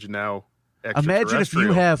 Imagine now. Imagine if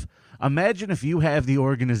you have the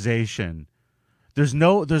organization. There's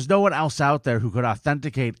no one else out there who could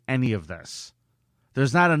authenticate any of this.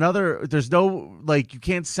 There's no, like, you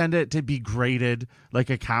can't send it to be graded like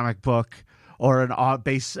a comic book or an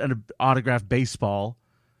autographed baseball.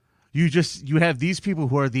 You have these people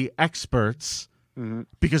who are the experts. Mm-hmm.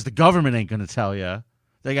 Because the government ain't going to tell you.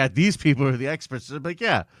 They got these people who are the experts. They're like,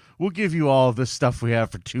 yeah, we'll give you all of this stuff we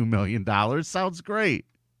have for $2 million. Sounds great.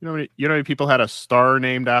 You know how many people had a star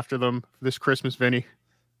named after them this Christmas, Vinny?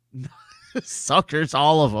 Suckers,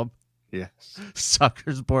 all of them. Yes.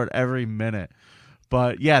 Suckers bored every minute.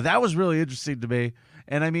 But yeah, that was really interesting to me.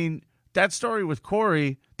 And I mean, that story with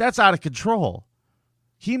Corey, that's out of control.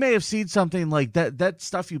 He may have seen something like that. That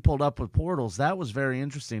stuff you pulled up with portals, that was very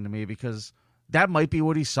interesting to me because that might be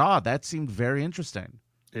what he saw. That seemed very interesting.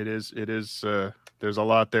 It is. There's a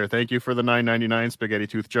lot there. Thank you for the $9.99 Spaghetti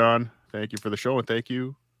Tooth John. Thank you for the show, and thank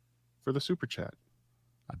you for the super chat.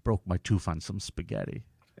 I broke my tooth on some spaghetti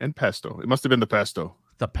and pesto. It must have been the pesto.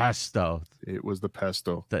 The pesto. It was the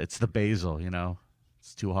pesto. It's the basil.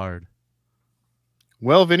 It's too hard.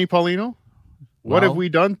 Well, Vinnie Paulino, what have we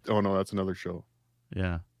done? Oh no, that's another show.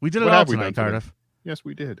 Yeah, we did it all tonight, Cardiff. Yes,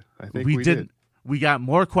 we did. I think we did. We got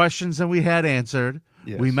more questions than we had answered.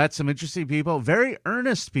 Yes. We met some interesting people, very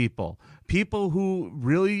earnest people who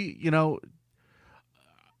really,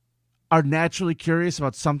 are naturally curious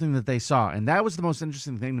about something that they saw. And that was the most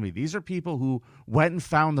interesting thing to me. These are people who went and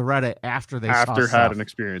found the Reddit after had an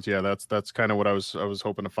experience. Yeah, that's kind of what I was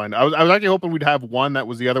hoping to find. I was actually hoping we'd have one that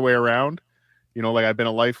was the other way around. Like I've been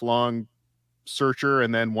a lifelong searcher,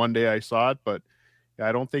 and then one day I saw it, but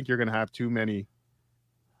I don't think you're going to have too many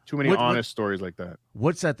honest stories like that.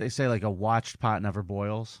 What's that they say, like a watched pot never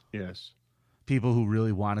boils? Yes. People who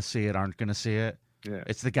really want to see it aren't going to see it. Yeah.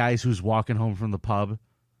 It's the guys who's walking home from the pub.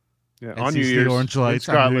 Yeah. On New Year's. The orange lights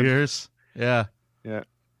on New Year's. Yeah. Yeah.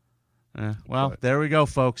 Well, there we go,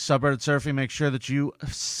 folks. Subreddit Surfing. Make sure that you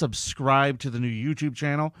subscribe to the new YouTube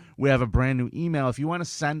channel. We have a brand new email. If you want to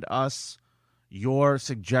send us your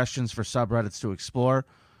suggestions for subreddits to explore,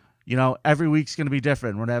 every week's going to be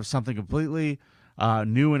different. We're going to have something completely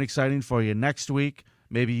new and exciting for you next week.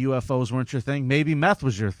 Maybe UFOs weren't your thing. Maybe meth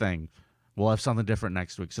was your thing. We'll have something different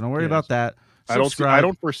next week. So don't worry about that. Subscribe. I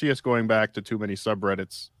don't foresee us going back to too many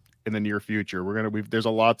subreddits in the near future. There's a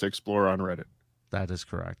lot to explore on Reddit. That is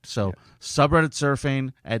correct. So subreddit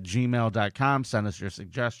surfing at gmail.com. Send us your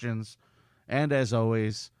suggestions. And as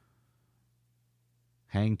always,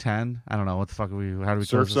 hang 10. I don't know. What the fuck how do we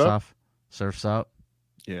close this off? Surfs up.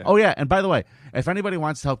 Yeah. Oh, yeah. And by the way, if anybody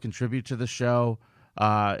wants to help contribute to the show,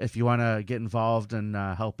 if you want to get involved and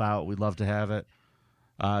help out, we'd love to have it.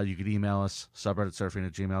 You could email us,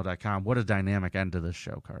 subredditsurfing@gmail.com. What a dynamic end to this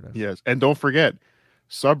show, Cardiff. Yes. And don't forget,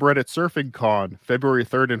 Subreddit Surfing Con, February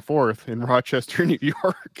 3rd and 4th in Rochester, New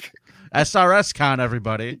York. SRS Con,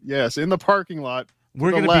 everybody. Yes, in the parking lot.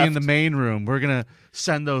 We're going to be in the main room. We're going to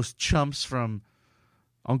send those chumps from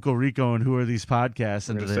Uncle Rico and Who Are These Podcasts.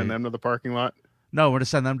 We're going to send them to the parking lot? No, we're going to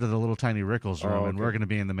send them to the little tiny Rickles room, and we're going to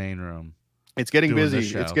be in the main room. It's getting busy.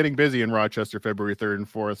 It's getting busy in Rochester, February 3rd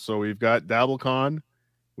and 4th. So we've got DabbleCon.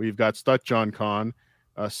 We've got Stutjohn Con.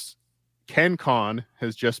 Ken Con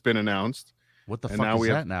has just been announced. What the fuck is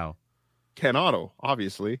that now? Ken Otto,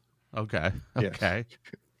 obviously. Okay. Okay. Yes.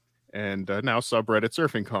 And now Subreddit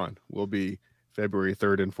Surfing Con will be February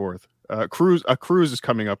 3rd and 4th. A cruise is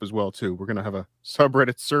coming up as well, too. We're going to have a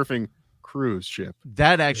Subreddit Surfing cruise ship.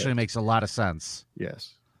 That actually makes a lot of sense.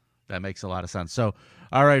 Yes. That makes a lot of sense. So,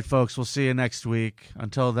 all right, folks, we'll see you next week.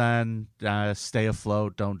 Until then, stay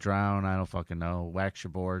afloat. Don't drown. I don't fucking know. Wax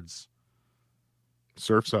your boards.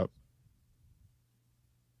 Surf's up.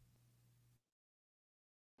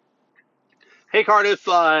 Hey, Cardiff.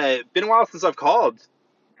 Been a while since I've called.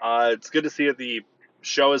 It's good to see that the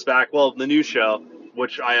show is back. Well, the new show,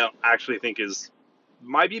 which I actually think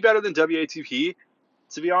might be better than WATP,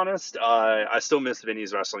 to be honest. I still miss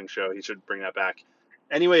Vinny's wrestling show. He should bring that back.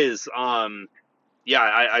 Anyways,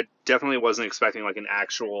 I definitely wasn't expecting like an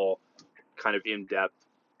actual kind of in-depth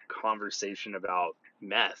conversation about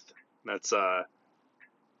meth. That's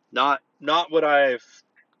Not what I've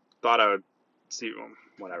thought I would see.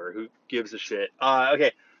 Whatever. Who gives a shit?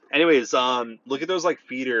 Okay. Anyways, look at those like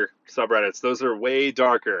feeder subreddits. Those are way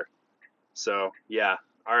darker. So yeah.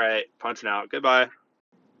 All right. Punching out. Goodbye.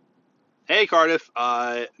 Hey Cardiff.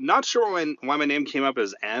 Not sure why my name came up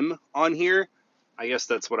as M on here. I guess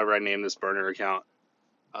that's whatever I named this burner account.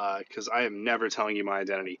 Because I am never telling you my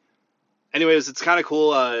identity. Anyways, it's kind of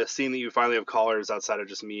cool seeing that you finally have callers outside of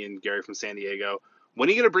just me and Gary from San Diego. When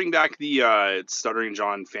are you going to bring back the Stuttering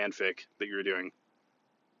John fanfic that you were doing?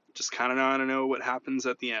 Just kind of want to know what happens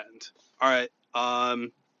at the end. All right.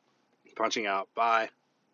 Punching out. Bye.